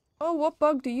 Oh, what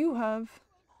bug do you have?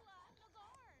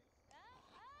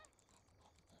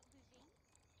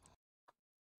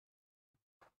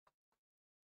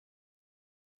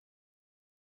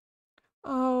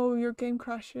 Oh, your game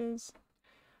crashes.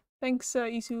 Thanks,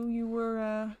 Isu. You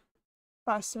were,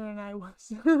 faster than I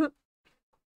was.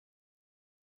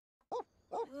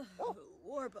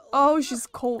 Oh, she's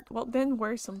cold. Well, then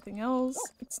wear something else.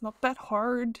 It's not that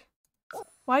hard.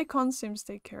 Why can't Sims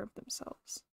take care of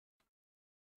themselves?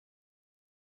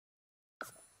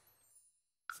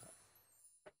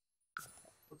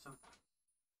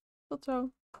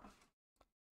 Filto.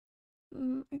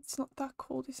 It's not that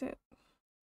cold, is it?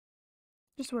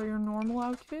 Just wear your normal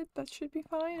outfit. That should be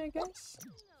fine, I guess.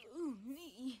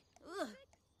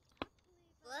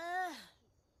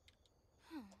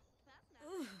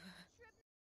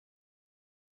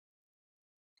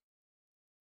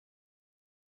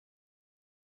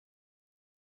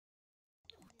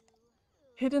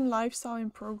 Hidden lifestyle in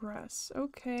progress.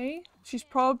 Okay. She's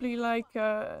probably like,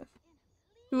 do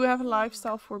we have a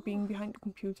lifestyle for being behind the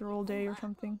computer all day or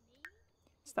something?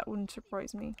 So that wouldn't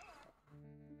surprise me.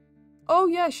 Oh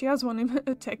yeah, she has one,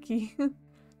 a techie.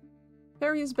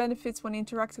 Various benefits when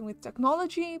interacting with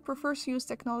technology. Prefers to use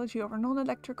technology over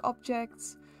non-electric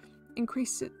objects.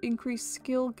 Increase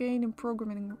skill gain in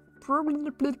programming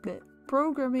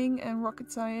and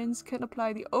rocket science. Can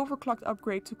apply the overclocked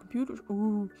upgrade to computers.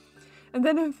 Ooh. And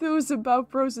then enthused about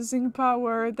processing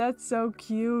power. That's so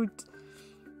cute.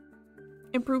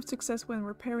 Improved success when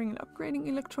repairing and upgrading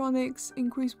electronics.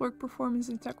 Increased work performance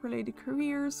in tech-related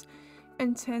careers.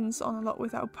 Intense on a lot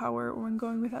without power or when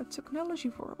going without technology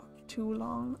for too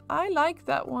long. I like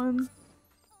that one.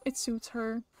 It suits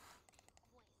her.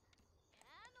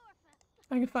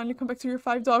 I can finally come back to your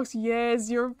 5 dogs. Yes,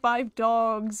 your 5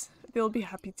 dogs. They'll be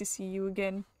happy to see you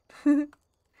again.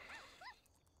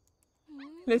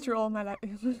 Literally all my life.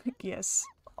 Yes.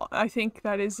 I think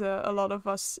that is a lot of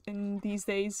us in these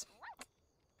days.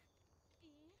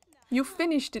 You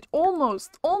finished it.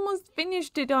 Almost. Almost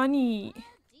finished it, honey.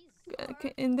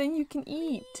 Okay, and then you can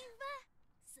eat.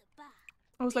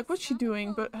 I was like, what's she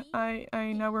doing? But I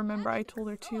now remember I told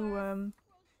her to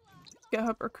get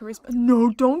up her charisma. No,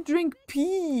 don't drink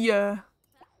pee!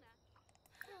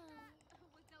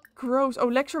 Gross. Oh,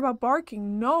 lecture about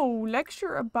barking. No,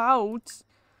 lecture about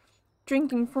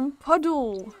drinking from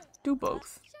puddle. Do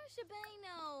both.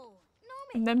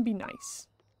 And then be nice.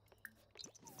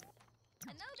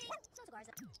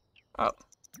 Oh,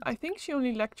 I think she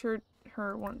only lectured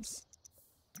her once.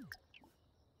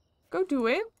 Go do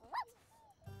it.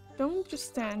 Don't just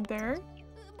stand there.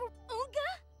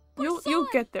 You'll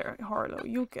get there, Harlow.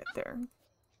 You'll get there.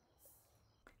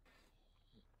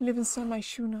 Live inside my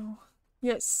shoe now.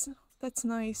 Yes, that's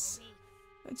nice.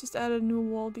 I just added a new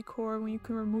wall decor when you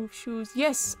can remove shoes.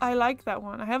 Yes, I like that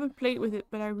one. I haven't played with it,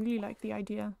 but I really like the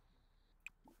idea.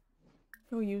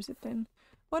 Go use it then.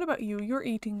 What about you? You're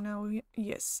eating now.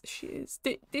 Yes, she is.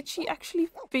 Did she actually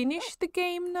finish the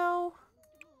game now?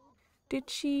 Did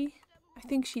she? I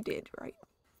think she did, right?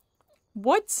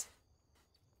 What?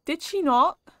 Did she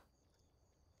not?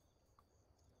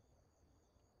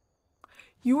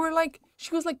 You were like,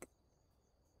 she was like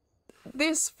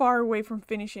this far away from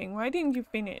finishing. Why didn't you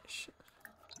finish?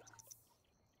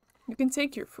 You can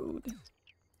take your food.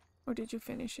 Or did you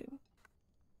finish it?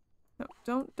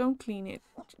 No, don't clean it.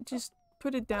 Just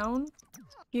put it down.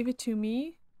 Give it to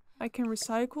me. I can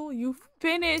recycle. You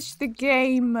finished the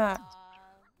game.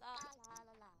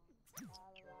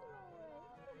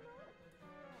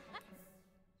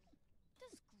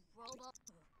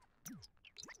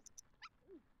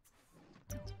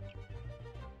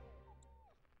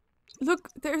 Look,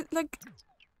 there's like...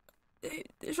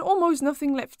 There's almost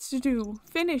nothing left to do.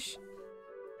 Finish.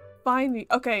 Finally.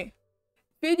 Okay.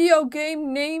 Video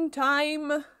game name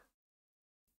time.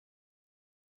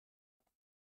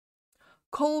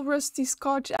 Cole, Rusty,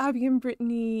 Scotch, Abby, and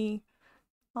Brittany.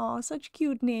 Aw, such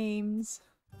cute names.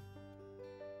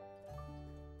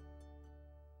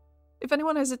 If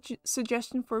anyone has a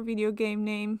suggestion for a video game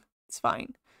name, it's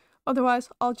fine. Otherwise,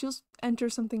 I'll just enter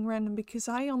something random because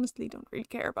I honestly don't really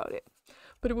care about it.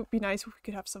 But it would be nice if we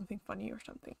could have something funny or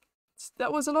something.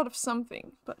 That was a lot of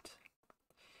something, but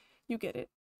you get it.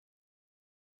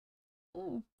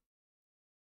 Mm.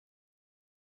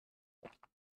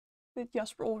 Did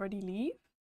Jasper already leave?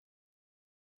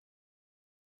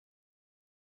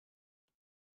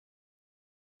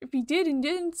 If he did and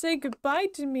didn't say goodbye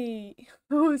to me.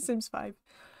 Oh, Sims 5.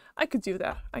 I could do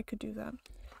that. I could do that.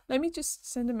 Let me just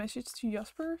send a message to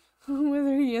Jasper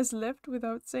whether he has left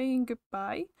without saying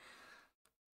goodbye.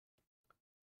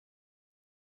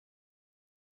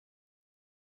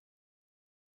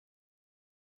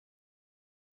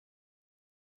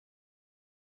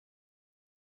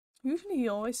 Usually he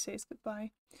always says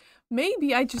goodbye.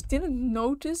 Maybe I just didn't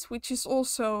notice, which is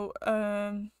also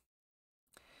a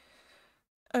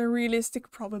realistic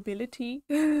probability.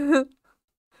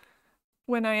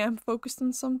 When I am focused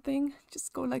on something,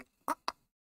 just go like,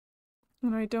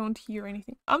 and I don't hear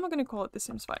anything. I'm not gonna call it The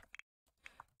Sims 5.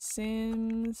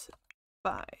 Sims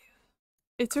 5.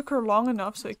 It took her long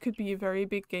enough, so it could be a very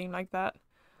big game like that.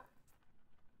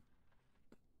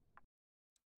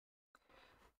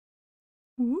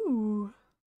 Ooh.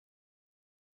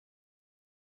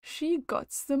 She got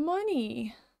the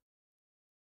money.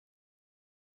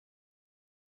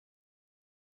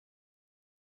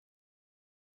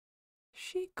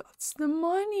 She got the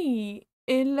money.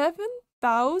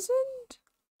 11,000?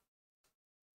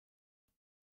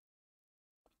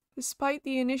 Despite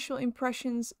the initial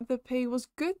impressions, the pay was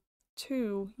good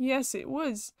too. Yes, it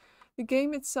was. The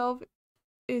game itself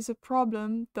is a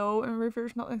problem, though, and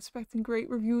River's not expecting great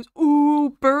reviews.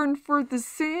 Ooh, burn for The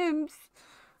Sims!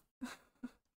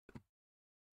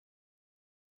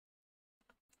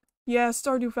 Yeah,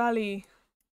 Stardew Valley.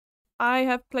 I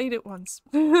have played it once.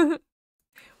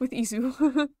 With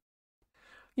Izu.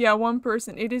 Yeah, one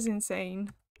person. It is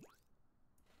insane.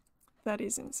 That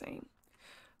is insane.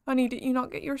 Honey, did you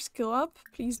not get your skill up?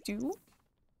 Please do.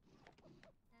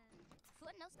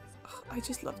 Ugh, I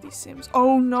just love these Sims.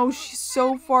 Oh no, she's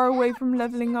so far away from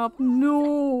leveling up.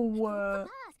 No.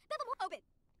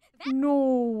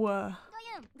 No.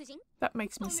 That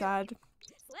makes me sad.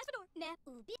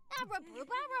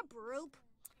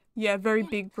 Yeah, very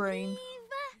big brain.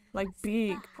 Like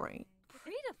big brain.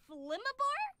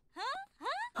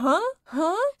 Huh?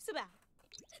 Huh?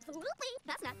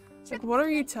 Like, what are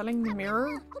you telling the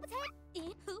mirror?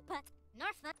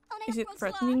 Is it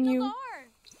threatening you?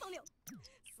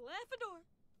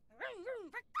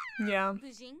 Yeah.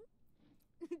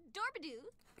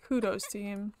 Kudos to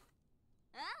him.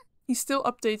 He's still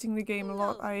updating the game a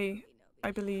lot, I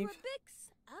believe.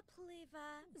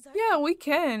 Yeah, we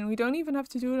can. We don't even have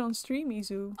to do it on stream,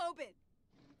 Izu.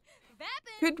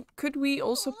 Could we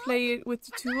also play it with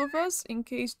the two of us in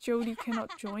case Jody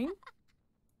cannot join?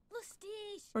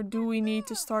 Or do we need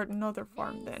to start another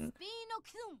farm then?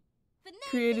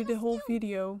 Created a whole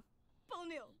video.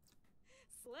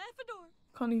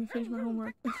 Can't even finish my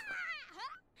homework.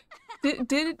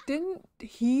 Didn't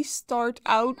he start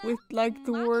out with like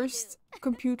the worst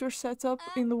computer setup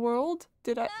in the world?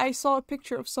 I saw a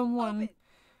picture of someone,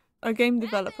 a game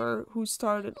developer, who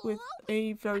started with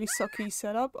a very sucky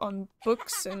setup on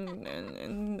books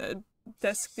and a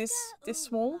desk this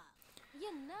small.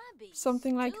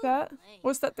 Something like that.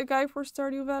 Was that the guy for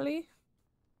Stardew Valley?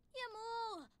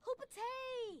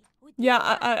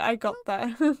 Yeah, I got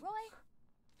that.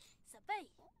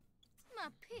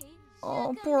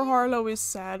 Oh, poor Harlow is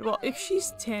sad. Well, if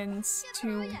she's tense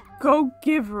to go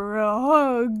give her a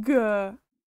hug.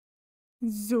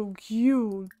 So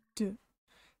cute.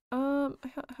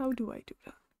 How do I do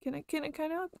that? Can I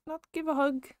not give a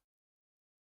hug?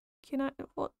 Can I?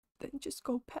 What? Then just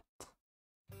go pet.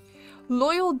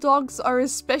 Loyal dogs are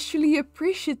especially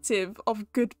appreciative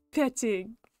of good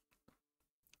petting.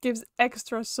 Gives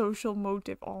extra social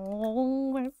motive.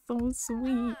 Oh, that's so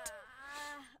sweet.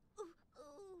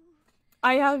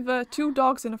 I have 2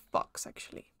 dogs and a fox,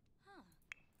 actually.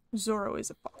 Zorro is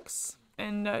a fox,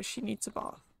 and she needs a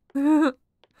bath.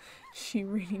 She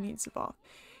really needs a bath.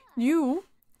 You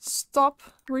stop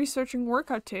researching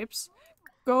workout tips.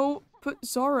 Go put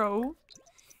Zorro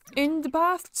in the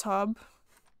bathtub.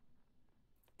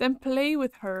 Then play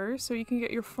with her so you can get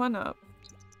your fun up.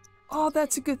 Oh,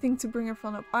 that's a good thing to bring her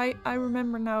fun up. I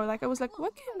remember now. Like I was like,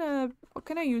 what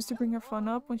can I use to bring her fun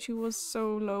up when she was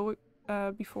so low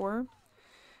before?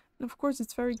 And of course,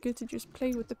 it's very good to just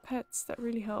play with the pets. That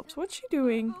really helps. What's she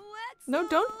doing? No,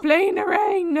 don't play in the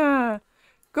rain.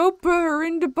 Go put her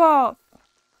in the bath.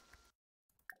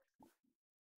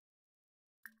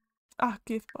 Ah,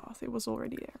 give bath. It was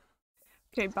already there.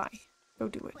 Okay, bye. Go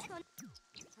do it.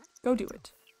 Go do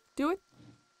it. Do it.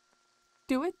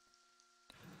 Do it.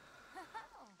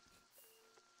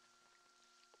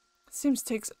 Sims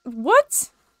takes...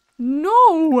 What?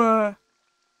 No!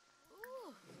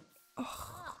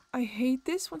 Oh, I hate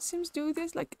this when Sims do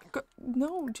this. Like, go,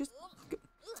 no, just...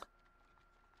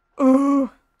 Ugh.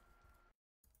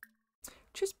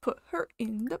 Just put her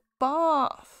in the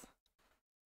bath.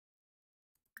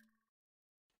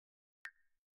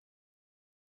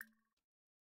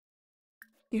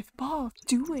 Give bath.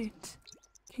 Do it.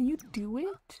 Can you do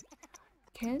it?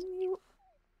 Can you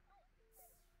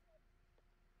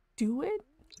do it?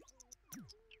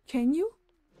 Can you?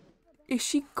 Is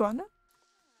she gonna?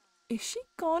 Is she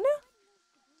gonna?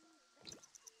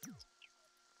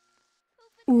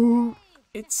 Ooh,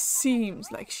 it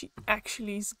seems like she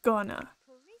actually is gonna.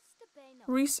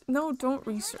 No, don't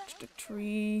research the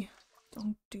tree.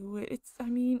 Don't do it. I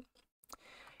mean,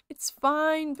 it's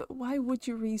fine, but why would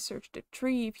you research the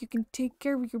tree if you can take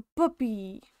care of your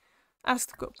puppy?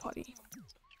 Ask the goat potty.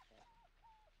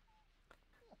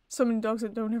 So many dogs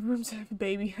that don't have room to have a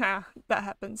baby. Ha, that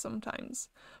happens sometimes.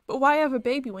 But why have a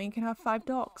baby when you can have 5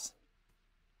 dogs?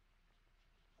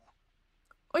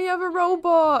 Oh, you have a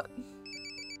robot!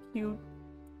 Cute.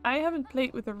 I haven't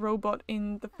played with a robot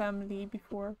in the family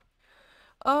before.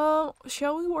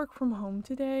 Shall we work from home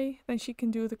today? Then she can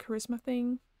do the charisma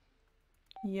thing.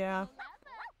 Yeah.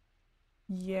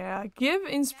 Yeah, give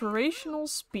inspirational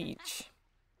speech.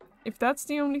 If that's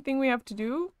the only thing we have to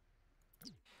do,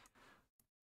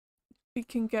 we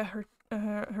can get her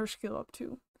her skill up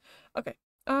too. Okay.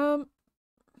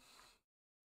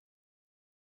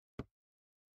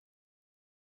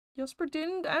 Jasper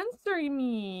didn't answer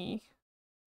me.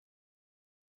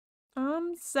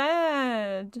 I'm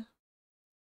sad.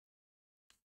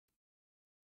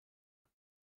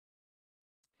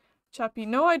 Chappy,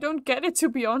 no, I don't get it, to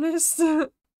be honest.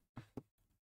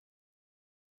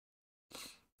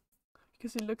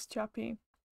 Because it looks chappy.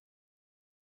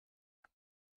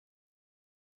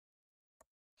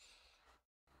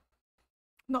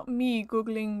 Not me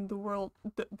googling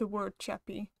the word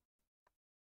chappy.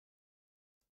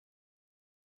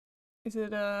 Is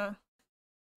it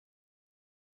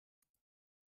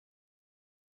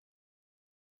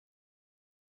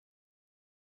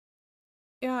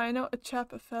Yeah, I know a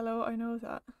chap, a fellow, I know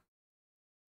that.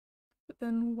 But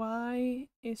then why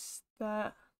is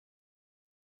that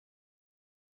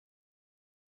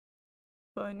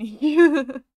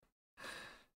funny?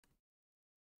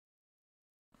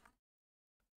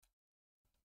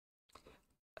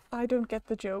 I don't get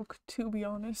the joke, to be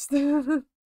honest.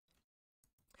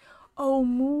 Oh,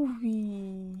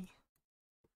 movie.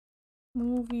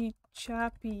 Movie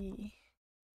Chappie.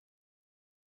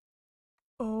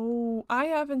 Oh, I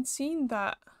haven't seen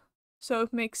that. So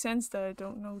it makes sense that I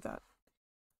don't know that.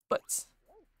 But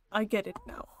I get it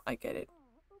now. I get it.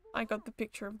 I got the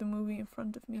picture of the movie in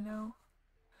front of me now.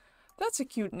 That's a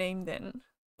cute name then.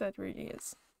 That really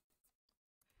is.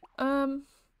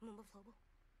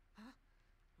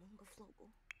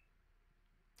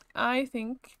 I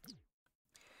think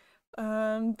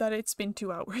that it's been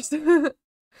 2 hours.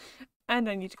 And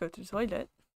I need to go to the toilet.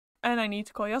 And I need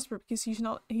to call Jasper because he's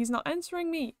not answering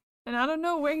me. And I don't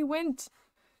know where he went.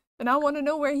 And I want to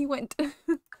know where he went.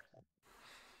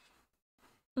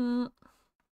 I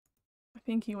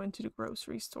think he went to the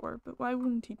grocery store, but why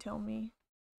wouldn't he tell me?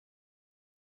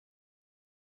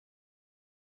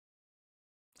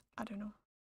 I don't know.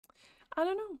 I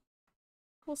don't know.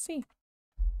 We'll see.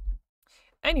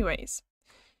 Anyways,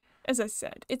 as I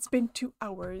said, it's been 2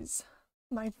 hours.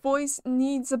 My voice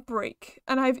needs a break.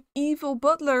 And I have evil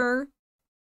butler.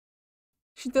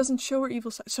 She doesn't show her evil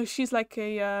side. So she's like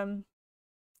a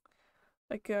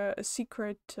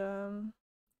secret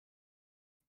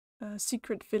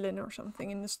secret villain or something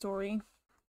in the story.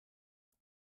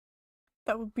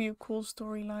 That would be a cool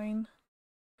storyline.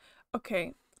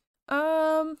 Okay.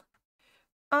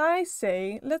 I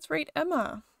say let's rate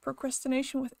Emma.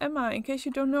 Procrastination with Emma. In case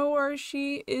you don't know her,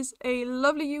 she is a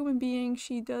lovely human being.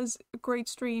 She does great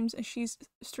streams and she's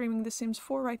streaming The Sims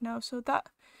 4 right now. So that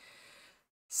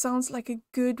sounds like a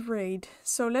good raid.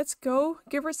 So let's go.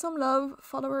 Give her some love.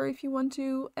 Follow her if you want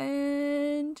to.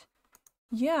 And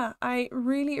yeah, I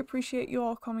really appreciate you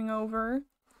all coming over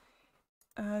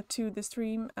to the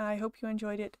stream. I hope you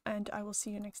enjoyed it and I will see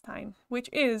you next time, which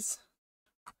is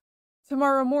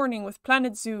tomorrow morning with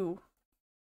Planet Zoo.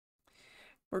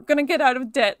 We're gonna get out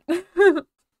of debt.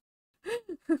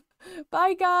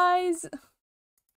 Bye, guys!